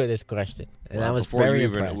 years for this question, and I was before very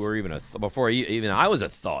impressed. Before even I was a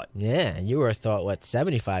thought. Yeah, and you were a thought,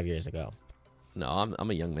 75 years ago? No, I'm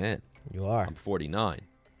a young man. You are. I'm 49.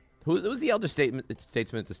 Who's the elder statesman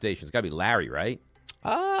at the station? It's got to be Larry, right?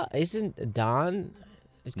 Isn't Don?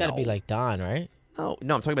 It's got to be like Don, right? No, I'm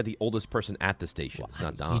talking about the oldest person at the station. It's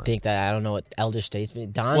not Don. You think that I don't know what elder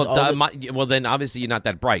statesman? Don's older? Well, then obviously you're not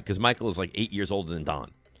that bright, because Michael is like 8 years older than Don.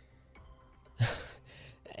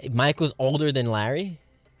 Michael's older than Larry?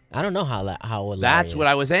 I don't know how old Larry That's is. what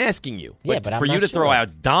I was asking you. Yeah, but for I'm you not to throw sure.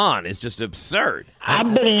 out Don is just absurd.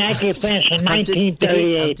 I've been a Yankee fan since I'm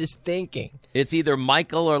 1938. just thinking. It's either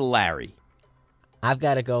Michael or Larry. I've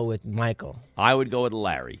got to go with Michael. I would go with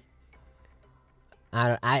Larry.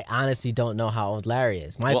 I honestly don't know how old Larry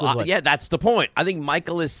is. Michael's what? Yeah, that's the point. I think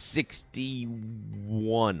Michael is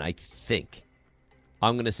 61, I think.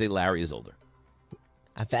 I'm going to say Larry is older.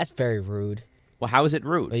 That's very rude. Well, how is it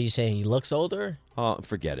rude? Are you saying he looks older? Oh,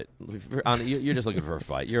 forget it. You're just looking for a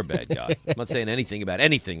fight. You're a bad guy. I'm not saying anything about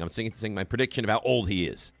anything. I'm saying my prediction of how old he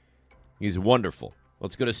is. He's wonderful.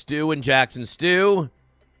 Let's go to Stu in Jackson. Stu,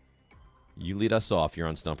 you lead us off. You're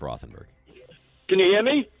on Stump Rothenberg. Can you hear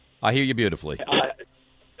me? I hear you beautifully.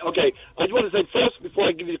 Okay. I just want to say first, before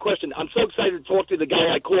I give you the question, I'm so excited to talk to the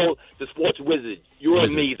guy I call the sports wizard. You're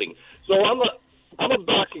amazing. So I'm a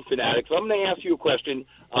boxing fanatic, so I'm going to ask you a question,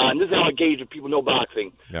 and this is how I gauge if people know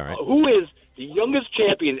boxing. All right. Who is the youngest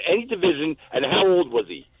champion in any division, and how old was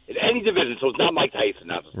he? In any division, so it's not Mike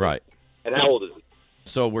Tyson. Right. And how old is he?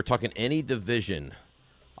 So we're talking any division.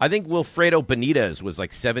 I think Wilfredo Benitez was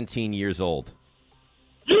like 17 years old.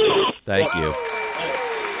 Thank you.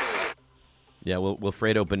 Yeah,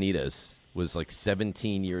 Wilfredo Benitez was like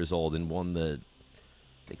 17 years old and won the,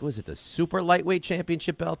 I think, was it the super lightweight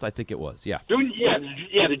championship belt? I think it was, yeah.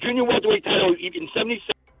 Yeah, the junior welterweight title in 76.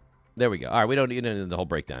 There we go. All right, we don't need the whole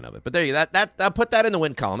breakdown of it. But there you go. That put that in the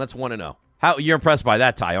win column. That's 1-0. You're impressed by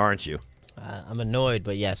that, Ty, aren't you? I'm annoyed,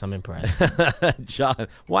 but yes, I'm impressed. John,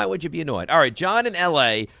 why would you be annoyed? All right, John in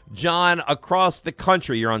L.A., John across the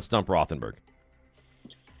country, you're on Stump Rothenberg.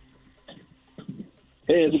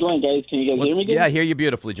 Hey, how's it going, guys? Can you guys hear me good? Yeah, I hear you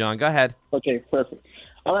beautifully, John. Go ahead. Okay, perfect.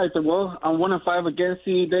 All right, so, well, I'm 1-5 against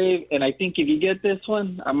you, Dave, and I think if you get this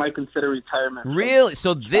one, I might consider retirement. Really?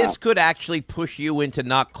 So this could actually push you into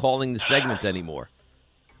not calling the segment anymore.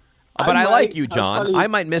 But I like you, John. I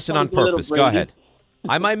might miss it on purpose. Go ahead.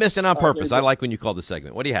 I might miss it on purpose. I like when you call the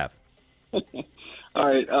segment. What do you have? All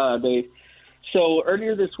right, Dave. So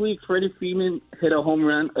earlier this week, Freddie Freeman hit a home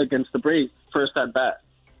run against the Braves, first at bat.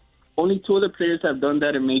 Only two other players have done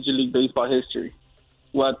that in Major League Baseball history.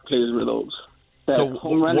 What players were those? That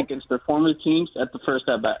home run against their former teams at the first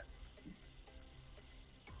at bat.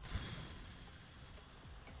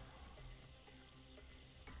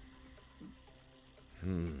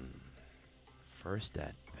 First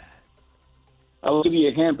at bat. I will give you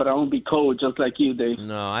a hint, but I won't be cold just like you, Dave.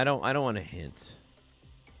 No, I don't want a hint.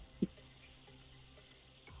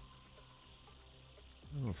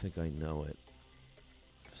 I don't think I know it.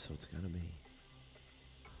 So it's got to be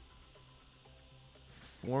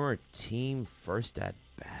former team first at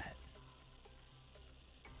bat.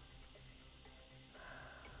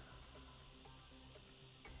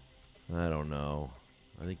 I don't know.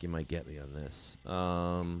 I think you might get me on this.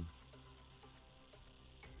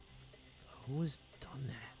 Who has done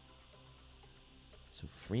that? So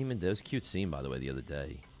Freeman, that was a cute scene, by the way, the other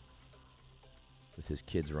day, with his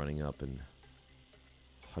kids running up and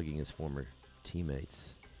hugging his former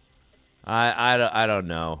teammates. I don't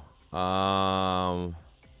know. I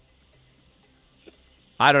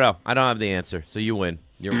don't know. I don't have the answer. So you win.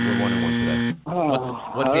 We're 1-1 today.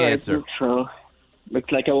 What's the answer?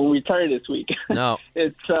 Looks like I will retire this week. No.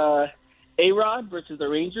 It's A-Rod versus the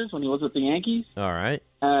Rangers when he was with the Yankees. All right.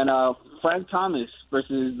 And Frank Thomas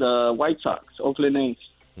versus the White Sox, Oakland A's.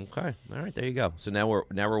 Okay. All right. There you go. So now we're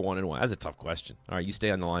 1-1. That's a tough question. All right. You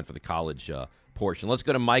stay on the line for the college portion. Let's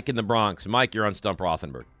go to Mike in the Bronx. Mike, you're on Stump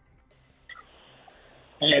Rothenberg.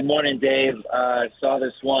 Hey, morning, Dave. I saw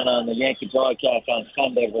this one on the Yankee broadcast on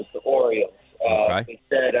Sunday with the Orioles. Okay. It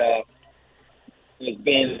said there's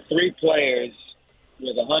been 3 players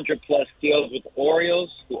with 100-plus steals with the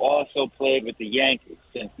Orioles who also played with the Yankees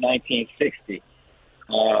since 1960.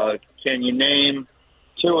 Can you name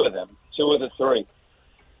 2 of them? 2 of the 3.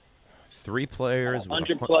 3 players.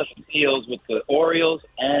 100-plus steals with the Orioles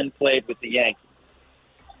and played with the Yankees.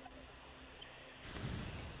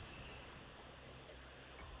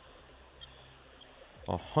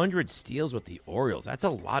 100 steals with the Orioles. That's a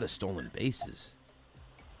lot of stolen bases.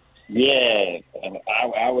 Yeah,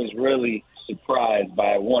 I was really surprised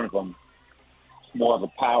by one of them. More of a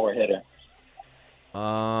power hitter.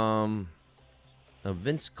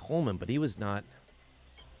 Vince Coleman, but he was not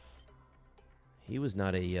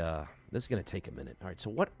a. This is going to take a minute. All right, so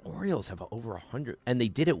what Orioles have over 100? And they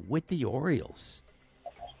did it with the Orioles.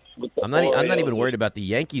 I'm not even worried about the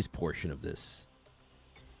Yankees portion of this.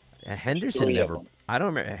 Henderson never. I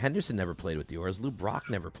don't remember. Henderson never played with the Orioles. Lou Brock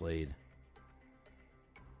never played.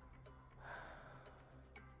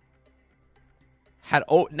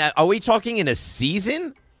 Now are we talking in a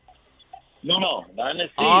season? No, not in a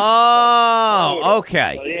season. Oh,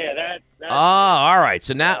 okay. So, yeah, that's all right.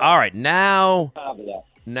 So now, all right, now,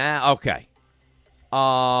 okay.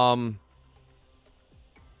 Now,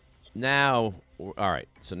 all right.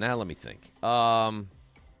 So now let me think.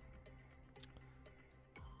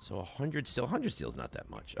 So 100 steals not that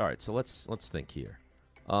much. All right, so let's think here.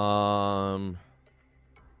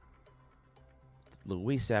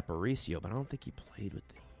 Luis Aparicio, but I don't think he played with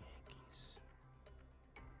the Yankees.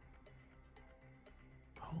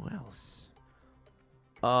 Who else?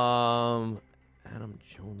 Adam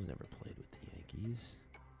Jones never played with the Yankees.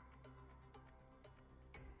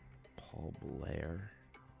 Paul Blair,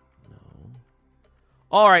 no.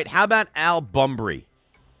 All right, how about Al Bunbury?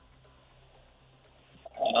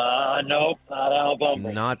 Nope, not Al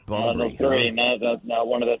Bunbury. Not Bunbury. Not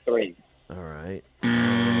one of the 3. All right.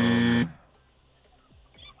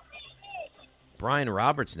 Brian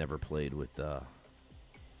Roberts never played with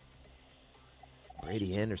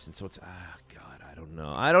Brady Anderson, so it's God, I don't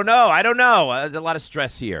know. There's a lot of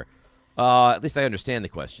stress here. At least I understand the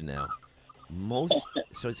question now.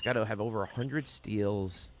 So it's got to have over 100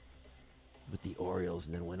 steals with the Orioles,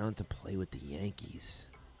 and then went on to play with the Yankees.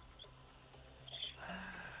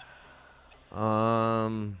 I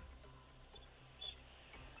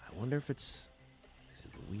wonder if is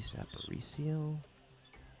it Luis Aparicio?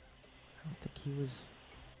 I don't think he was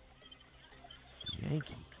a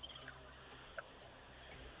Yankee.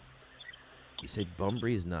 You say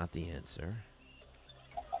Bunbury is not the answer.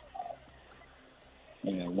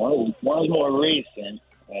 Yeah, one's more recent.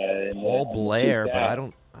 Paul Blair, but I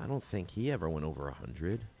don't think he ever went over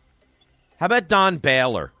 100. How about Don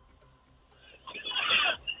Baylor?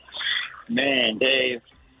 Man, Dave,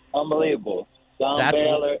 unbelievable. Don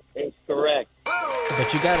Baylor is correct.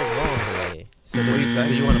 But you got it wrong already. So do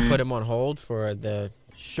you want to put him on hold for the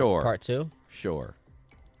part 2? Sure.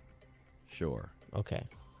 Okay.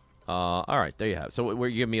 All right, there you have it. So were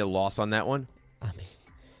you giving me a loss on that one? I mean,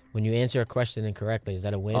 when you answer a question incorrectly, is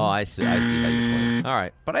that a win? Oh, I see how you're playing. All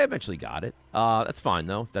right, but I eventually got it. That's fine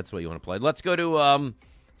though. If that's what you want to play. Let's go to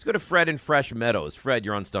Fred in Fresh Meadows. Fred,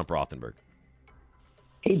 you're on Stump Rothenberg.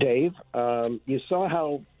 Hey, Dave. You saw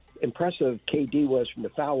how impressive KD was from the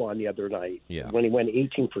foul line the other night when he went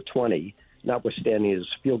 18 for 20, notwithstanding his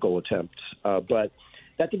field goal attempts. But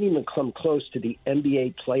that didn't even come close to the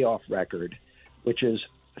NBA playoff record, which is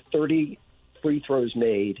 30 free throws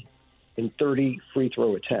made in 30 free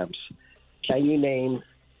throw attempts. Can you name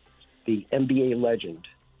the NBA legend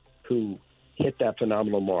who hit that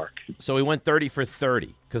phenomenal mark? So he went 30 for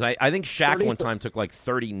 30 because I think Shaq one time took like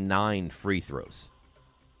 39 free throws.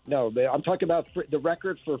 No, I'm talking about the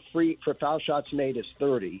record for foul shots made is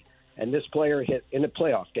 30, and this player hit in a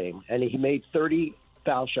playoff game, and he made 30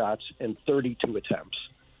 foul shots in 32 attempts.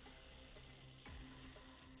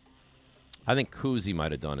 I think Kuzi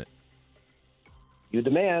might have done it. You're the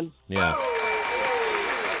man. Yeah.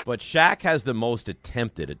 But Shaq has the most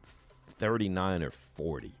attempted at 39 or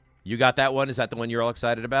 40. You got that one? Is that the one you're all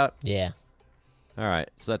excited about? Yeah. All right.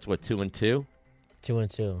 So that's what, 2 and 2? 2 and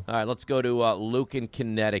 2. All right. Let's go to Luke in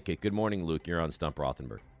Connecticut. Good morning, Luke. You're on Stump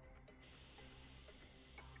Rothenberg.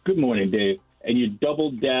 Good morning, Dave. And you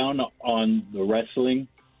doubled down on the wrestling.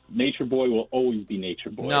 Nature Boy will always be Nature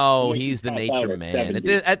Boy. No, he's the nature man.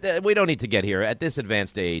 We don't need to get here. At this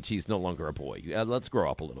advanced age, he's no longer a boy. Let's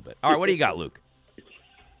grow up a little bit. All right, what do you got, Luke?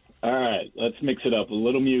 All right, let's mix it up. A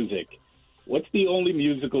little music. What's the only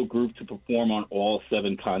musical group to perform on all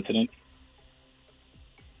 7 continents?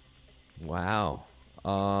 Wow.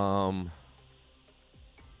 Only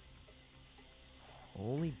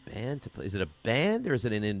band to play. Is it a band or is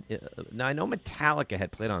it now, I know Metallica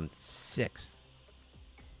had played on 6th.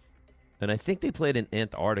 And I think they played in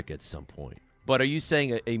Antarctica at some point. But are you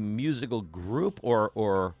saying a musical group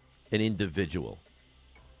or an individual?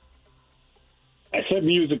 I said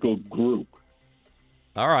musical group.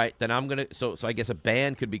 All right, then I'm going to so I guess a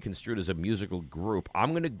band could be construed as a musical group.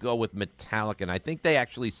 I'm going to go with Metallica, and I think they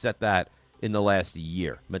actually set that in the last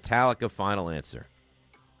year. Metallica, final answer.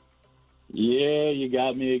 Yeah, you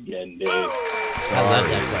got me again, Dave. I love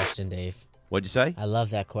that question, Dave. What'd you say? I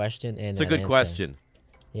love that question. And it's a good question.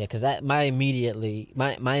 Yeah, because my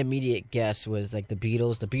immediate guess was like the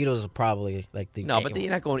Beatles. The Beatles are probably like the but you're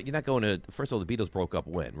not going to. First of all, the Beatles broke up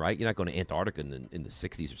when, right? You're not going to Antarctica in the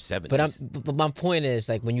 60s or 70s. But my point is,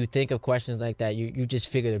 like, when you think of questions like that, you just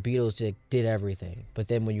figure the Beatles did everything. But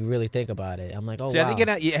then when you really think about it, I'm like, oh, wow.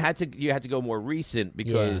 I think you had to go more recent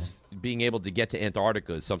because being able to get to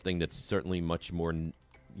Antarctica is something that's certainly much more,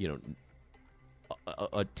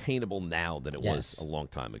 attainable now than it was a long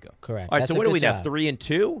time ago. Correct. All right, so what do we have? 3 and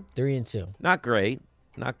 2? 3 and 2. Not great.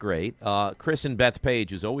 Chris and Beth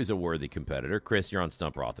Page is always a worthy competitor. Chris, you're on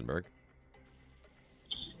Stump Rothenberg.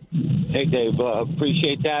 Hey, Dave.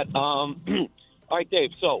 Appreciate that. All right, Dave.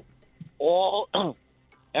 So,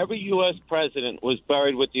 every U.S. president was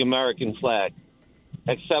buried with the American flag,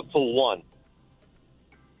 except for one,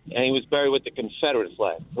 and he was buried with the Confederate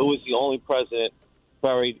flag. Who was the only president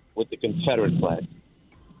buried with the Confederate flag?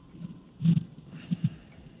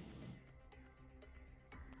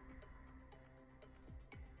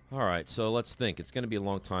 All right, so let's think. It's going to be a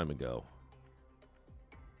long time ago.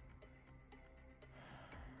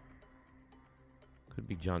 Could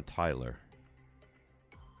be John Tyler.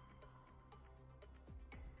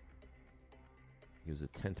 He was the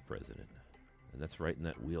 10th president, and that's right in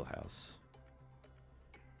that wheelhouse.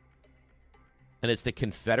 And it's the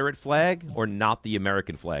Confederate flag or not the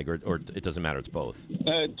American flag, or it doesn't matter, it's both?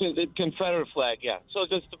 The Confederate flag, yeah. So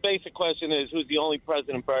just the basic question is, who's the only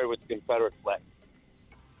president buried with the Confederate flag?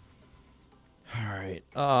 All right.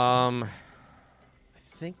 I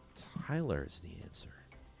think Tyler is the answer.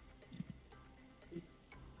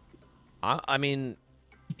 I mean,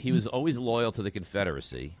 he was always loyal to the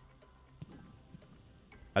Confederacy.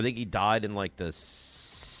 I think he died in like the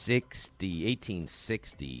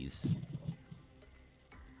 1860s.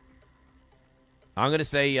 I'm going to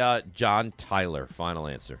say John Tyler. Final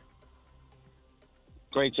answer.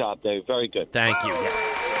 Great job, Dave. Very good. Thank you.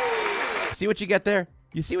 Yes. See what you get there?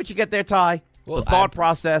 You see what you get there, Ty? Well, the thought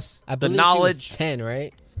process, I the believe knowledge. He was 10,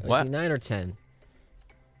 right? Was he 9 or 10?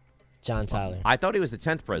 John Tyler. I thought he was the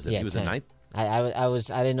 10th president. Yeah, he was 10. the 9th? I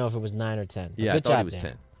didn't know if it was 9 or 10. Yeah, good I thought job, he was Dan.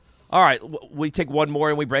 10. All right, we take one more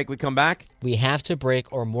and we break. We come back? We have to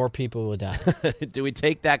break or more people will die. Do we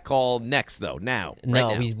take that call next, though? Now? No,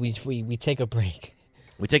 right now? we take a break.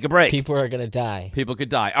 We take a break. People are going to die. People could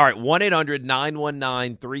die. All right,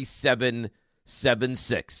 1-800-919-3776.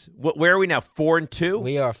 Where are we now, 4 and 2?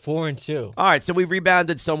 We are 4 and 2. All right, so we've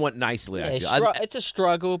rebounded somewhat nicely, I feel. It's a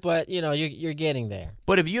struggle, but, you're getting there.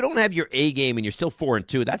 But if you don't have your A game and you're still 4 and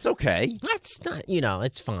 2, that's okay. That's not,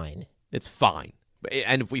 it's fine. It's fine.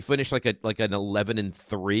 And if we finish like an 11 and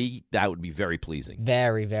 3, that would be very pleasing.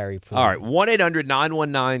 Very, very pleasing. All right,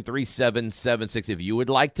 1-800-919-3776. If you would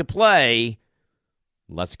like to play,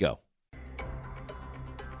 let's go.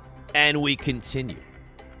 And we continue.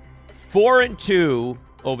 4 and 2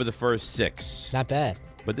 over the first 6. Not bad.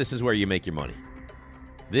 But this is where you make your money.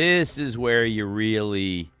 This is where you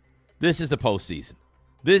really. This is the postseason.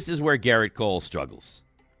 This is where Garrett Cole struggles.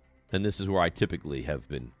 And this is where I typically have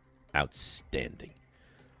been outstanding.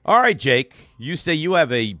 All right, Jake, you say you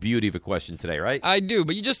have a beauty of a question today, right? I do,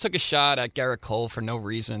 but you just took a shot at Garrett Cole for no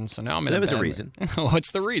reason, so now I'm in There a was a bad reason. mood.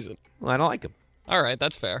 What's the reason? Well, I don't like him. All right,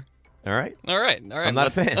 that's fair. All right? All right. I'm not a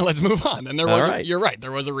fan. Let's move on. And you're right,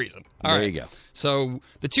 there was a reason. All there right. you go. So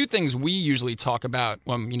the two things we usually talk about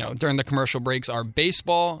when, during the commercial breaks are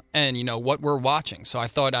baseball and, what we're watching. So I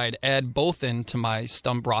thought I'd add both into my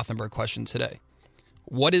Stump Rothenberg question today.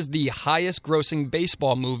 What is the highest grossing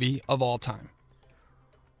baseball movie of all time?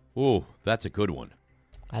 Ooh, that's a good one.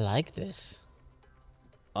 I like this.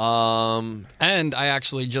 And I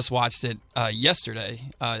actually just watched it yesterday.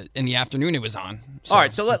 In the afternoon it was on. So. All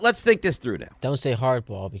right, so let's think this through now. Don't say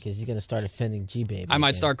hardball because you're going to start offending G-Baby. I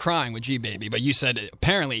might start crying with G-Baby, but you said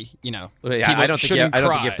apparently, Yeah, people I don't think shouldn't you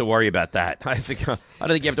cry. have to worry about that. I don't think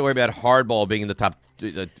you have to worry about hardball being in the top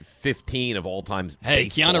 15 of all time. Hey,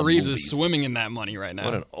 baseball Keanu Reeves movies. is swimming in that money right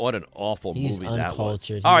now. What an awful He's movie that was.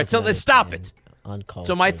 uncultured. All He right, so doesn't let's stop it. understand. Uncultured.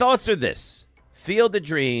 So my thoughts are this. Field of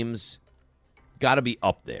Dreams got to be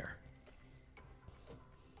up there.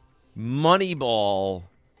 Moneyball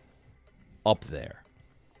up there.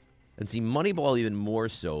 And see, Moneyball even more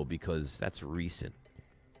so because that's recent.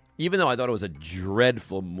 Even though I thought it was a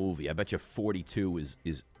dreadful movie, I bet you 42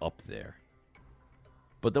 is up there.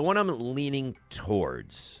 But the one I'm leaning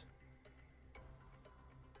towards,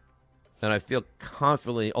 and I feel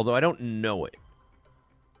confidently, although I don't know it,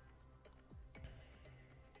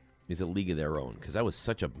 is A League of Their Own, because that was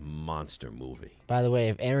such a monster movie. By the way,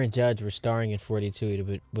 if Aaron Judge were starring in 42,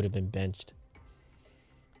 he would have been benched.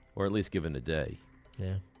 Or at least given a day.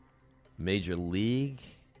 Yeah. Major League?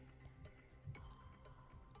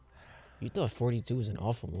 You thought 42 was an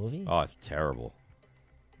awful movie? Oh, it's terrible.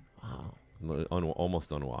 Wow. Almost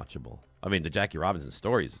unwatchable. I mean, the Jackie Robinson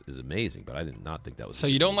story is amazing, but I did not think that was... So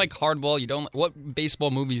you don't like hardball? What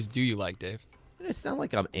baseball movies do you like, Dave? It's not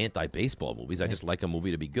like I'm anti-baseball movies. I just like a movie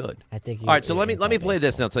to be good. I think. All right, so let me play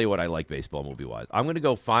this, and I'll tell you what I like baseball movie-wise. I'm going to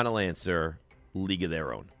go final answer, League of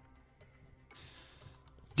Their Own.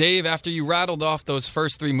 Dave, after you rattled off those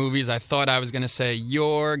first three movies, I thought I was going to say,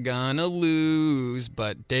 you're gonna lose.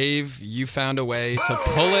 But, Dave, you found a way to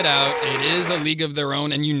pull it out. It is A League of Their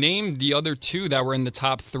Own. And you named the other two that were in the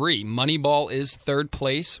top three. Moneyball is third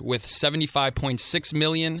place with $75.6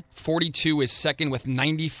 million. 42 is second with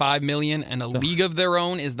 $95 million. And A League of Their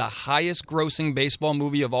Own is the highest grossing baseball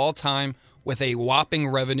movie of all time with a whopping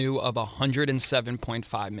revenue of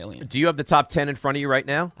 $107.5 million. Do you have the top 10 in front of you right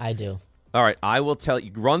now? I do. All right, I will tell you.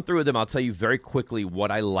 Run through them. I'll tell you very quickly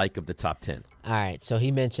what I like of the top 10. All right, so he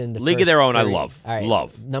mentioned the League first of Their Own. three. I love. All right,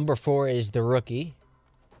 love. Number 4 is The Rookie.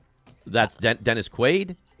 That's Dennis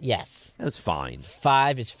Quaid? Yes. That's fine.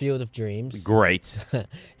 5 is Field of Dreams. Great.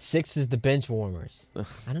 6 is The Bench Warmers.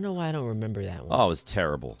 I don't know why I don't remember that one. Oh, it was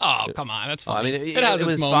terrible. Oh, come on. That's funny. I mean, it has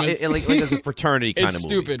its moments. Like it was a fraternity kind it's of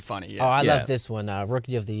movie. stupid funny, yeah. Oh, I love this one,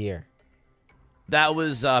 Rookie of the Year. That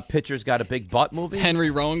was Pitcher's Got a Big Butt movie?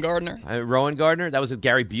 Henry Rowan Gardner. Rowan Gardner? That was with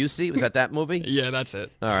Gary Busey? Was that movie? Yeah, that's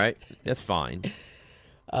it. All right. That's fine.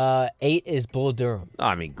 8 is Bull Durham.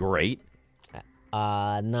 I mean, great.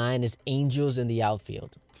 9 is Angels in the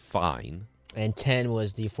Outfield. Fine. And 10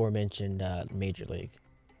 was the aforementioned Major League.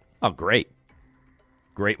 Oh, great.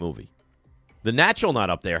 Great movie. The Natural not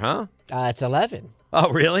up there, huh? It's 11. Oh,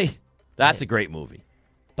 really? That's a great movie.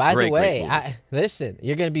 By the way, listen,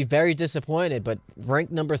 you're going to be very disappointed, but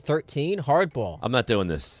ranked number 13, Hardball. I'm not doing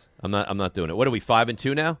this. I'm not doing it. What are we,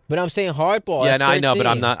 5-2 now? But I'm saying Hardball. Yeah, no, I know, but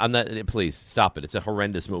I'm not. Please stop it. It's a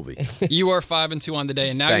horrendous movie. You are 5-2 on the day,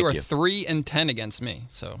 and now Thank you are you. 3-10 against me.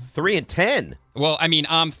 So 3-10. Well, I mean,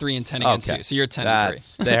 I'm 3-10 against you, so you're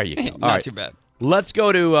 10-3. There you go. All Not right. too bad. Let's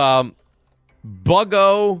go to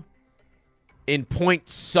Buggo in Point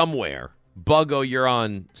Somewhere. Buggo, you're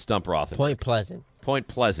on Stump Rothenberg. Point Pleasant. Point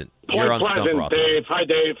Pleasant. You're on Point Stump Pleasant, Rothenberg. Dave. Hi,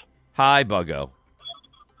 Dave. Hi, Buggo.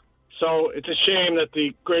 So it's a shame that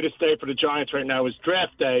the greatest day for the Giants right now is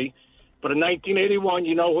draft day. But in 1981,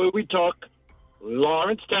 you know who we took?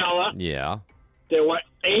 Lawrence Taylor. Yeah. There were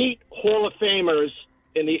 8 Hall of Famers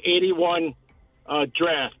in the 81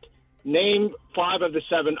 draft. Name 5 of the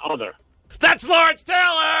 7 other. That's Lawrence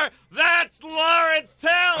Taylor! That's Lawrence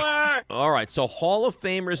Taylor! All right, so Hall of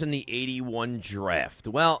Famers in the 81 draft.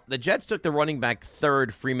 Well, the Jets took the running back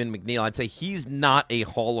third, Freeman McNeil. I'd say he's not a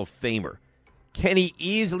Hall of Famer. Kenny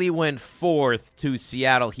easily went 4th to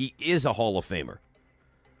Seattle. He is a Hall of Famer.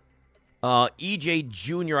 E.J.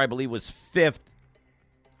 Jr., I believe, was 5th.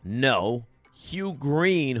 No. Hugh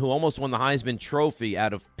Green, who almost won the Heisman Trophy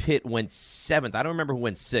out of Pitt, went 7th. I don't remember who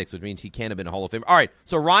went 6th, which means he can't have been a Hall of Famer. All right,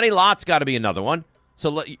 so Ronnie Lott's got to be another one.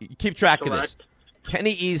 So keep track of this.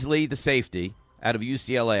 Kenny Easley, the safety out of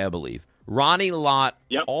UCLA, I believe. Ronnie Lott,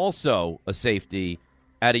 also a safety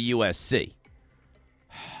out of USC.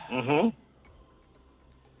 Mm-hmm.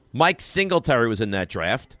 Mike Singletary was in that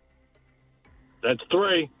draft. That's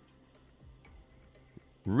 3.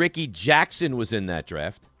 Ricky Jackson was in that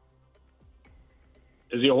draft.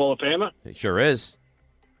 Is he a Hall of Famer? He sure is.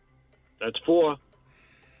 That's 4.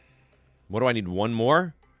 What do I need? One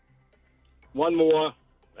more? One more,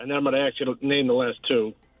 and then I'm going to ask you to name the last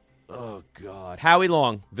 2. Oh, God. Howie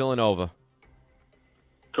Long, Villanova.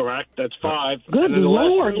 Correct. That's 5. Good And then the last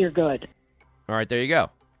Lord, 2? you're good. All right, there you go.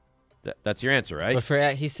 That's your answer, right?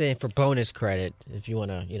 But he's saying for bonus credit, if you want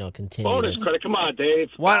to, continue. Bonus this. credit. Come on, Dave.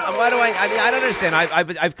 Why do I mean, I don't understand.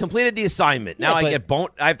 I've completed the assignment. Now I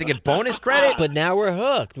have to get bonus credit? But now we're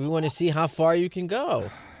hooked. We want to see how far you can go.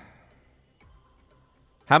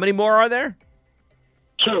 How many more are there?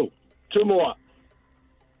 2. 2 more.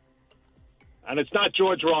 And it's not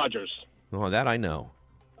George Rogers. Oh, that I know.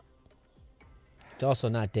 It's also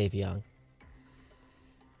not Dave Young.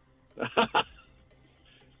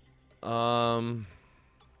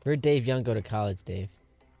 Where'd Dave Young go to college, Dave?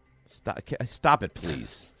 Stop it,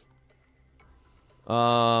 please.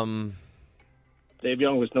 Dave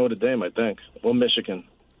Young was Notre Dame, I think, or Michigan.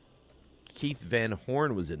 Keith Van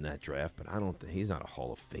Horn was in that draft, but I don't think he's not a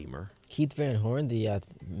Hall of Famer. Keith Van Horn, the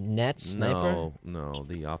Nets sniper? No,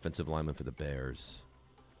 the offensive lineman for the Bears.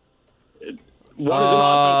 One is an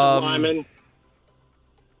offensive lineman.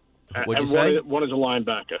 What'd you and say? One is a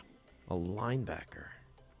linebacker. A linebacker.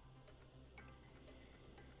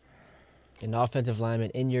 An offensive lineman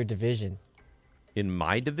in your division. In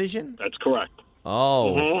my division? That's correct.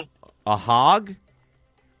 Oh. Mhm. A hog?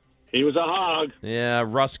 He was a hog. Yeah,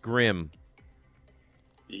 Russ Grimm.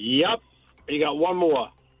 Yep. You got one more.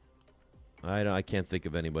 I can't think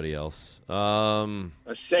of anybody else. A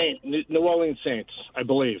Saint, New Orleans Saints, I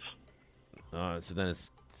believe. So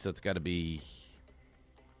it's got to be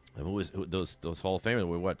those Hall of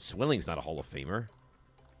Famers. What? Swilling's not a Hall of Famer.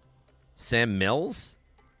 Sam Mills.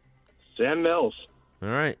 Sam Mills. All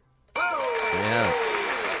right. Yeah.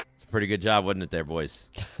 It's a pretty good job, wasn't it, there, boys?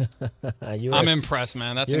 I'm impressed,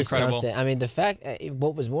 man. That's incredible. Something. I mean, the fact,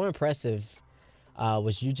 what was more impressive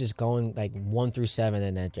was you just going like 1 through 7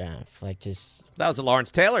 in that draft. That was a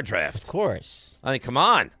Lawrence Taylor draft. Of course. I mean, come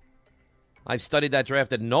on. I've studied that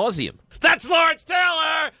draft ad nauseum. That's Lawrence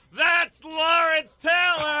Taylor! That's Lawrence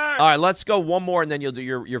Taylor! All right, let's go one more, and then you'll do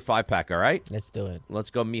your 5-pack, all right? Let's do it. Let's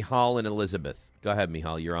go Michal and Elizabeth. Go ahead,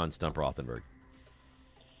 Michal. You're on Stump Rothenberg.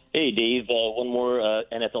 Hey, Dave. One more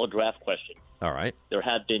NFL draft question. All right. There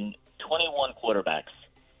have been 21 quarterbacks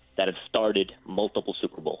that have started multiple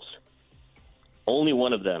Super Bowls. Only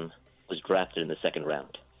one of them was drafted in the second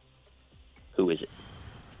round. Who is it?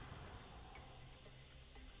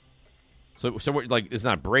 So we're, it's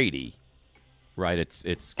not Brady, right? It's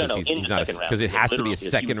because he's not because it has to be a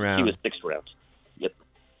second round. He was 6th round. Yep.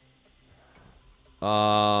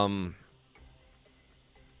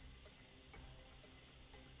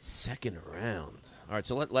 Second round. All right,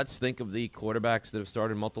 so let's think of the quarterbacks that have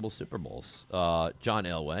started multiple Super Bowls. John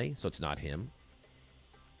Elway, so it's not him.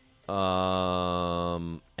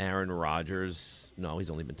 Aaron Rodgers, no, he's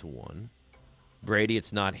only been to one. Brady,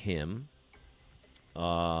 it's not him.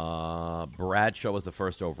 Bradshaw was the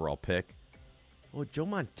first overall pick. Oh, Joe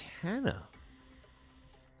Montana.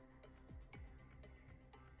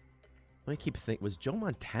 Let me keep thinking. Was Joe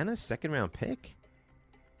Montana a second-round pick?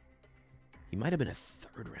 He might have been a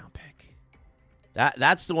third-round pick.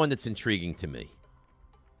 That's the one that's intriguing to me,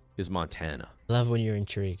 is Montana. Love when you're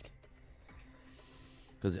intrigued.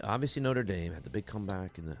 Because obviously Notre Dame had the big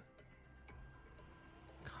comeback in the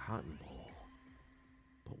Cotton Bowl.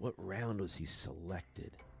 But what round was he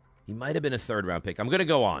selected? He might have been a third-round pick. I'm going to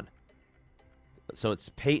go on. So it's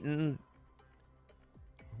Peyton,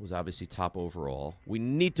 who was obviously top overall. We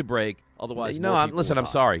need to break, otherwise. No, I'm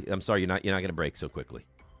sorry. I'm sorry. You're not going to break so quickly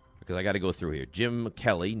because I got to go through here. Jim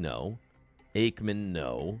Kelly, no. Aikman,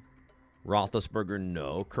 no. Roethlisberger,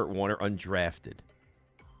 no. Kurt Warner, undrafted.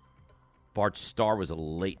 Bart Starr was a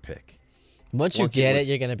late pick. Once you get it,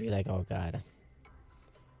 you're going to be like, oh, God.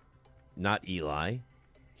 Not Eli.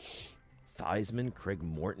 Theismann, Craig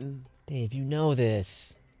Morton. Dave, you know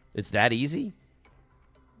this. It's that easy?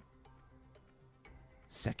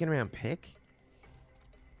 Second-round pick?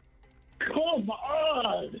 Come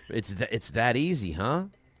on! It's that easy, huh?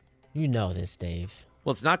 You know this, Dave.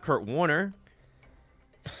 Well, it's not Kurt Warner.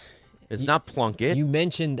 It's not Plunkett. You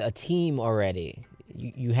mentioned a team already.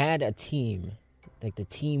 You had a team. Like, the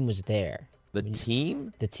team was there. The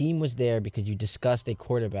team? The team was there because you discussed a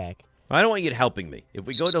quarterback. I don't want you helping me. If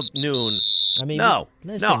we go till noon... I mean, no,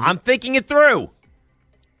 listen, I'm thinking it through.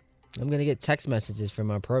 I'm going to get text messages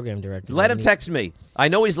from our program director. Let him text me. I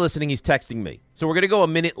know he's listening. He's texting me. So we're going to go a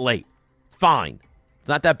minute late. Fine. It's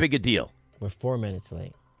not that big a deal. We're 4 minutes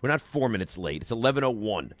late. We're not 4 minutes late. It's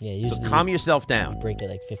 11:01. Yeah, usually so calm yourself down. Break it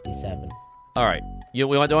like 57. All right. You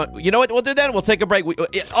know what? We'll do that. We'll take a break.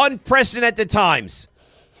 Unprecedented times.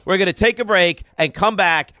 We're going to take a break and come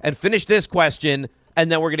back and finish this question,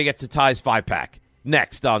 and then we're going to get to Ty's 5-pack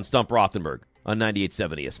next on Stump Rothenberg on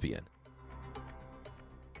 98.7 ESPN.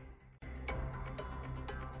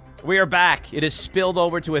 We are back. It has spilled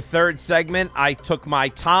over to a third segment. I took my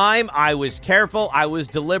time. I was careful. I was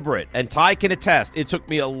deliberate. And Ty can attest, it took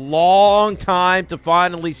me a long time to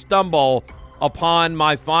finally stumble upon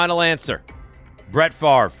my final answer. Brett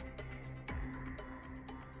Favre.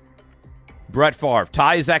 Brett Favre.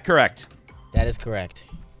 Ty, is that correct? That is correct.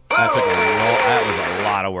 That was a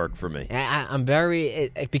lot of work for me. I'm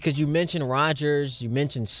very because you mentioned Rodgers, you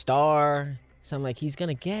mentioned Starr, so I'm like, he's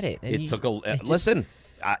gonna get it. And Listen,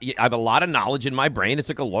 I have a lot of knowledge in my brain. It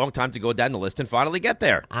took a long time to go down the list and finally get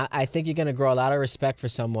there. I think you're gonna grow a lot of respect for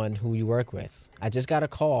someone who you work with. I just got a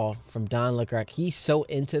call from Don Leclerc. He's so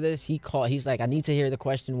into this. He's like, I need to hear the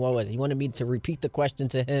question. What was it? He wanted me to repeat the question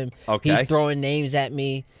to him. Okay. He's throwing names at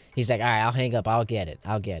me. He's like, all right, I'll hang up. I'll get it.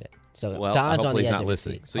 So Don's on the edge he's not of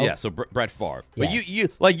listening. His seat. So Brett Favre. Yes.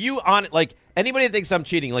 But anybody that thinks I'm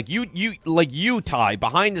cheating, you Ty,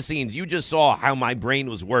 behind the scenes, you just saw how my brain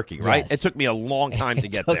was working, right? Yes. It took me a long time to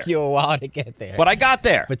get there. It took you a while to get there, but I got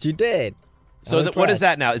there. But you did. So what is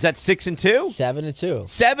that now? Is that 6-2? 7-2.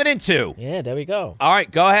 7-2. Yeah, there we go. All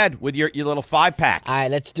right, go ahead with your little 5-pack. All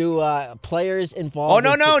right, let's do players involved.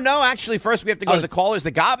 Oh, no. Actually, first we have to go to the callers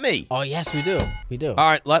that got me. Oh, yes, we do. All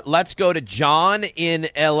right, let's go to John in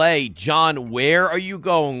L.A. John, where are you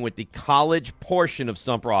going with the college portion of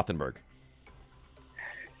Stump Rothenberg?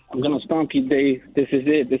 I'm going to stomp you, Dave. This is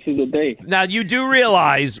it. This is the day. Now, you do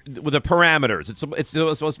realize with the parameters, it's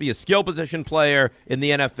supposed to be a skill position player in the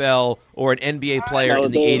NFL or an NBA player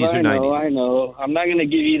in the 80s or 90s. I know. I'm not going to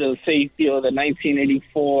give you the safety or the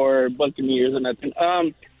 1984 Buccaneers or nothing.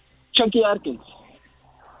 Chucky Atkins.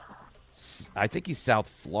 I think he's South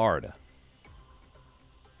Florida.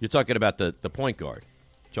 You're talking about the point guard,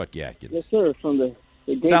 Chucky Atkins. Yes, sir, from the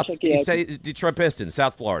great Chucky Atkins. Say Detroit Pistons,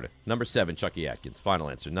 South Florida, number 7, Chucky Atkins. Final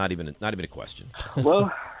answer. Not even a question.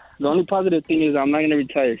 Well, the only positive thing is I'm not going to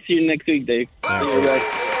retire. See you next week, Dave. I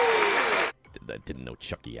didn't know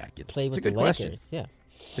Chucky Atkins. Played with it's a good the question. Lakers. Yeah.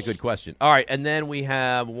 It's a good question. All right, and then we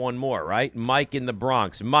have one more, right? Mike in the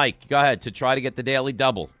Bronx. Mike, go ahead to try to get the daily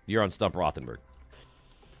double. You're on Stump Rothenberg.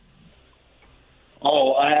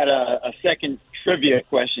 Oh, I had a second trivia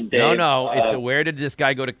question, Dave. No. It's where did this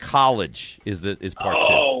guy go to college? Is part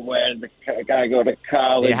 2? Oh, where did the guy go to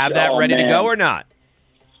college? Do you have that ready to go or not?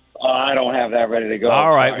 I don't have that ready to go.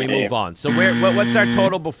 All right, Sorry, we Dave. move on. So what's our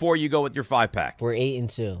total before you go with your 5-pack? We're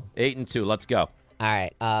 8-2. 8-2. Let's go. All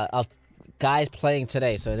right. Guys playing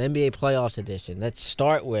today, so an NBA playoffs edition. Let's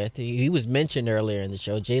start with, he was mentioned earlier in the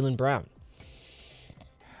show, Jaylen Brown.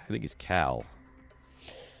 I think he's Cal.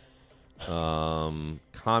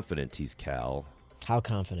 Confident he's Cal. How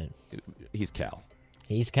confident? He's Cal.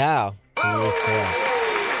 He's Cal. He is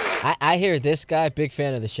Cal. I hear this guy, big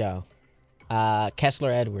fan of the show.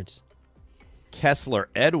 Kessler Edwards. Kessler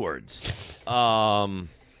Edwards.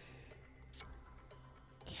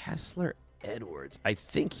 Kessler Edwards. I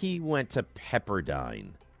think he went to Pepperdine.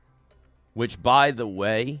 Which, by the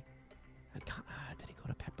way, did he go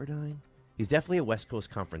to Pepperdine? He's definitely a West Coast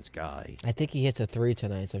Conference guy. I think he hits a 3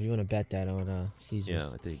 tonight, so if you want to bet that on Caesars. Yeah,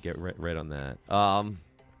 I think get right on that.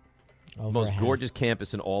 Over gorgeous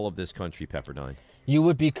campus in all of this country, Pepperdine. You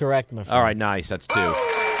would be correct, my friend. All right, nice. That's 2.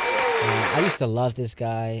 I used to love this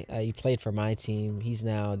guy. He played for my team. He's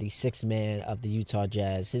now the 6th man of the Utah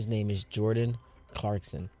Jazz. His name is Jordan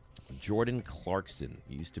Clarkson. Jordan Clarkson.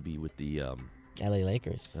 He used to be with the L.A.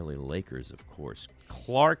 Lakers. L.A. Lakers, of course.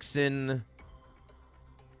 Clarkson,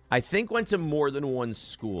 I think, went to more than one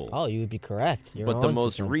school. Oh, you would be correct. But the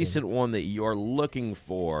most recent one that you're looking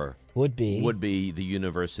for would be the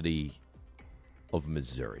University of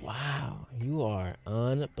Missouri. Wow, you are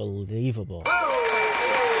unbelievable.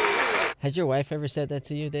 Has your wife ever said that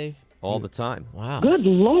to you, Dave? All the time. Wow. Good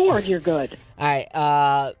Lord, you're good. All right,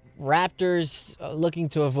 Raptors looking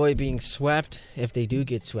to avoid being swept. If they do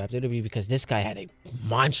get swept, it'll be because this guy had a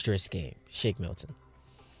monstrous game, Shake Milton.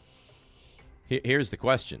 Here's the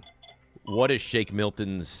question. What is Shake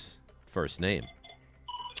Milton's first name?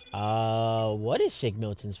 What is Shake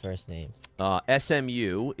Milton's first name?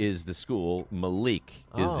 SMU is the school. Malik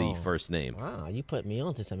is the first name. Wow, you put me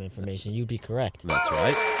onto some information. You'd be correct. That's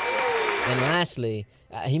right. And lastly,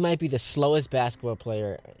 he might be the slowest basketball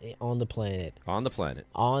player on the planet. On the planet.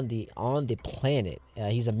 On the planet.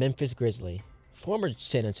 He's a Memphis Grizzly, former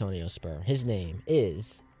San Antonio Spur. His name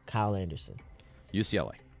is Kyle Anderson.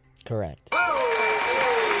 UCLA. Correct.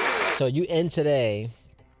 So you end today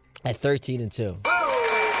at 13-2.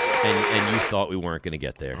 And you thought we weren't going to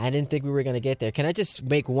get there. I didn't think we were going to get there. Can I just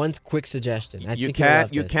make one quick suggestion? You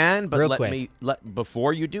can, but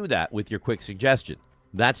before you do that with your quick suggestion,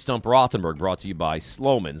 that's Stump Rothenberg, brought to you by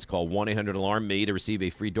Sloman's. Call 1-800-ALARM-ME to receive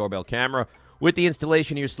a free doorbell camera. With the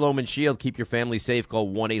installation of your Sloman Shield, keep your family safe.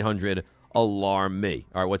 Call 1-800-ALARM-ME.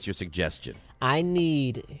 All right, what's your suggestion?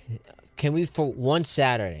 Can we, for one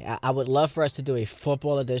Saturday, I would love for us to do a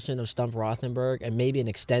football edition of Stump Rothenberg and maybe an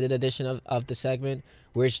extended edition of the segment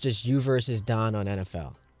where it's just you versus Don on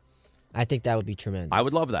NFL. I think that would be tremendous. I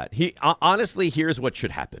would love that. Honestly, here's what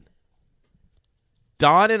should happen.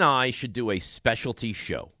 Don and I should do a specialty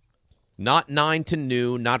show. Not 9 to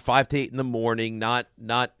noon, not 5 to 8 in the morning, not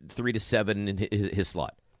 3 to 7 in his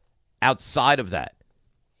slot. Outside of that,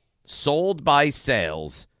 sold by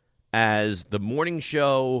sales as the morning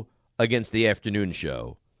show against the afternoon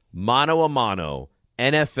show. Mano a mano,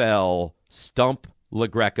 NFL, Stump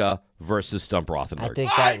LaGreca versus Stump Rothenberg. I think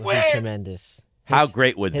that would be tremendous. How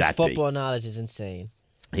great would that be? His football knowledge is insane.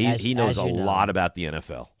 He knows a lot about the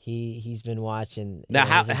NFL. He's been watching. Now,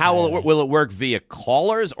 how will it work via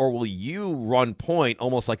callers, or will you run point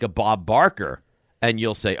almost like a Bob Barker, and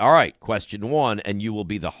you'll say, all right, question one, and you will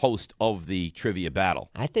be the host of the trivia battle?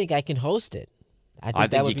 I think I can host it. I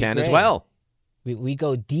think that would be great. As well. We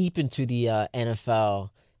go deep into the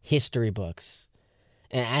NFL history books.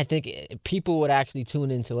 And I think people would actually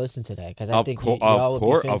tune in to listen to that because I think y'all would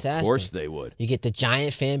be fantastic. Of course they would. You get the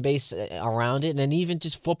giant fan base around it, and then even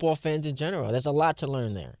just football fans in general. There's a lot to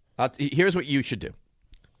learn there. Here's what you should do.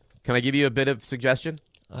 Can I give you a bit of suggestion?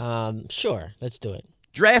 Sure. Let's do it.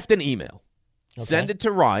 Draft an email. Okay. Send it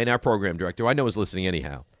to Ryan, our program director, who I know is listening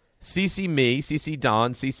anyhow. CC me, CC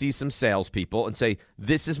Don, CC some salespeople, and say,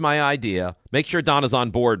 this is my idea. Make sure Don is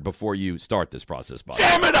on board before you start this process.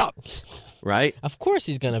 Jam it up! Right? Of course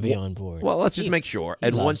he's going to be on board. Well, let's just make sure.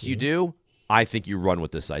 And once you do, I think you run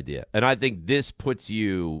with this idea. And I think this puts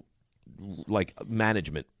you, like,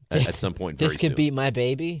 management at some point This could soon. be my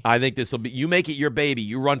baby? I think this will be. You make it your baby.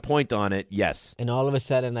 You run point on it, yes. And all of a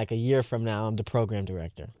sudden, like a year from now, I'm the program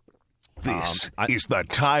director. This is the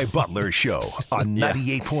Ty Butler Show on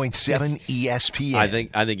 98.7 ESPN.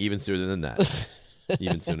 I think even sooner than that.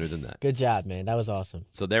 Even sooner than that. Good job, man. That was awesome.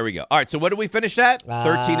 So there we go. All right. So what did we finish at?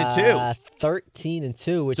 13-2.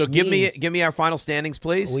 13-2. Which so means give me our final standings,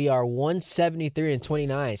 please. We are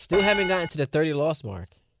 173-29. Still haven't gotten to the 30-loss mark.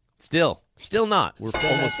 Still not. We're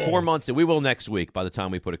Still almost not 4 months, and we will next week by the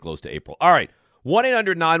time we put it close to April. All right.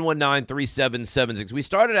 1-800-919-3776. We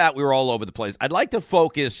started out. We were all over the place. I'd like to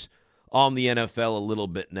focus on the NFL a little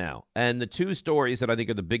bit now. And the two stories that I think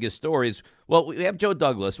are the biggest stories, well, we have Joe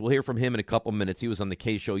Douglas. We'll hear from him in a couple minutes. He was on the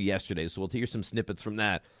K Show yesterday, so we'll hear some snippets from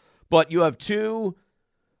that. But you have two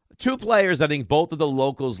players I think both of the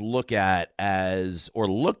locals looked at as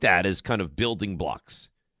kind of building blocks,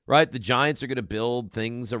 right? The Giants are going to build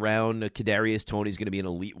things around Kadarius Toney's going to be an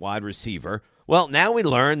elite wide receiver. Well, now we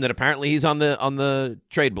learn that apparently he's on the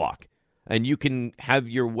trade block. And you can have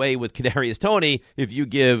your way with Kadarius Toney if you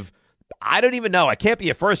give, I don't even know. It can't be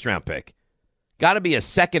a first-round pick. Got to be a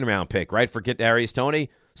second-round pick, right, for Kadarius Toney?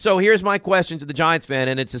 So here's my question to the Giants fan,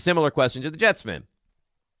 and it's a similar question to the Jets fan.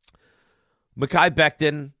 Mekhi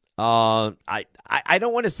Becton, I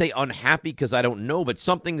don't want to say unhappy because I don't know, but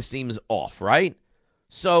something seems off, right?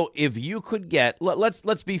 So if you could get,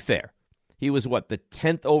 let's be fair. He was, the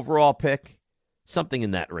 10th overall pick? Something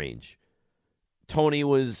in that range. Toney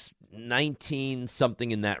was 19,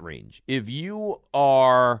 something in that range. If you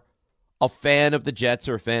are a fan of the Jets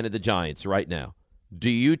or a fan of the Giants right now, do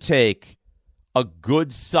you take a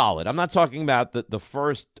good solid, I'm not talking about the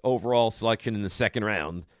first overall selection in the second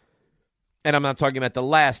round, and I'm not talking about the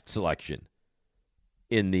last selection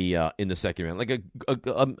in the second round, like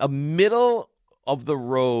a middle of the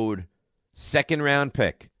road second round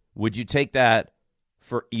pick, would you take that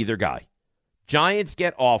for either guy? Giants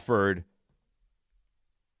get offered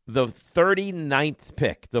the 39th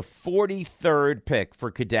pick, the 43rd pick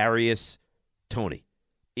for Kadarius Toney.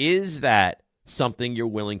 Is that something you're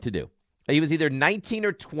willing to do? He was either 19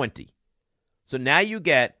 or 20. So now you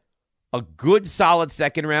get a good, solid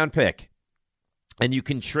second-round pick, and you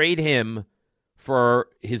can trade him for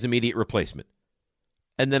his immediate replacement.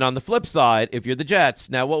 And then on the flip side, if you're the Jets,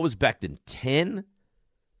 now what was Becton? 10?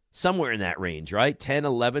 Somewhere in that range, right? 10,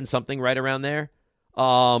 11, something right around there.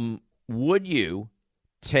 Would you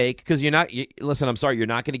take, because listen, I'm sorry, you're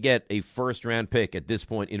not going to get a first-round pick at this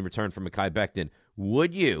point in return from Mekhi Becton.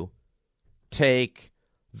 Would you take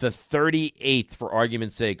the 38th, for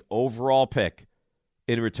argument's sake, overall pick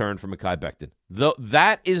in return for Mekhi Becton?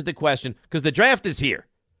 That is the question, because the draft is here,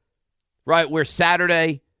 right? We're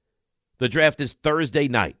Saturday. The draft is Thursday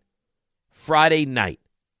night, Friday night,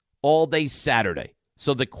 all day Saturday.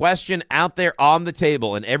 So the question out there on the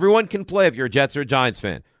table, and everyone can play if you're a Jets or a Giants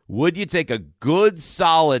fan, would you take a good,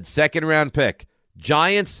 solid second-round pick?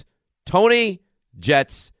 Giants, Tony,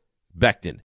 Jets, Becton.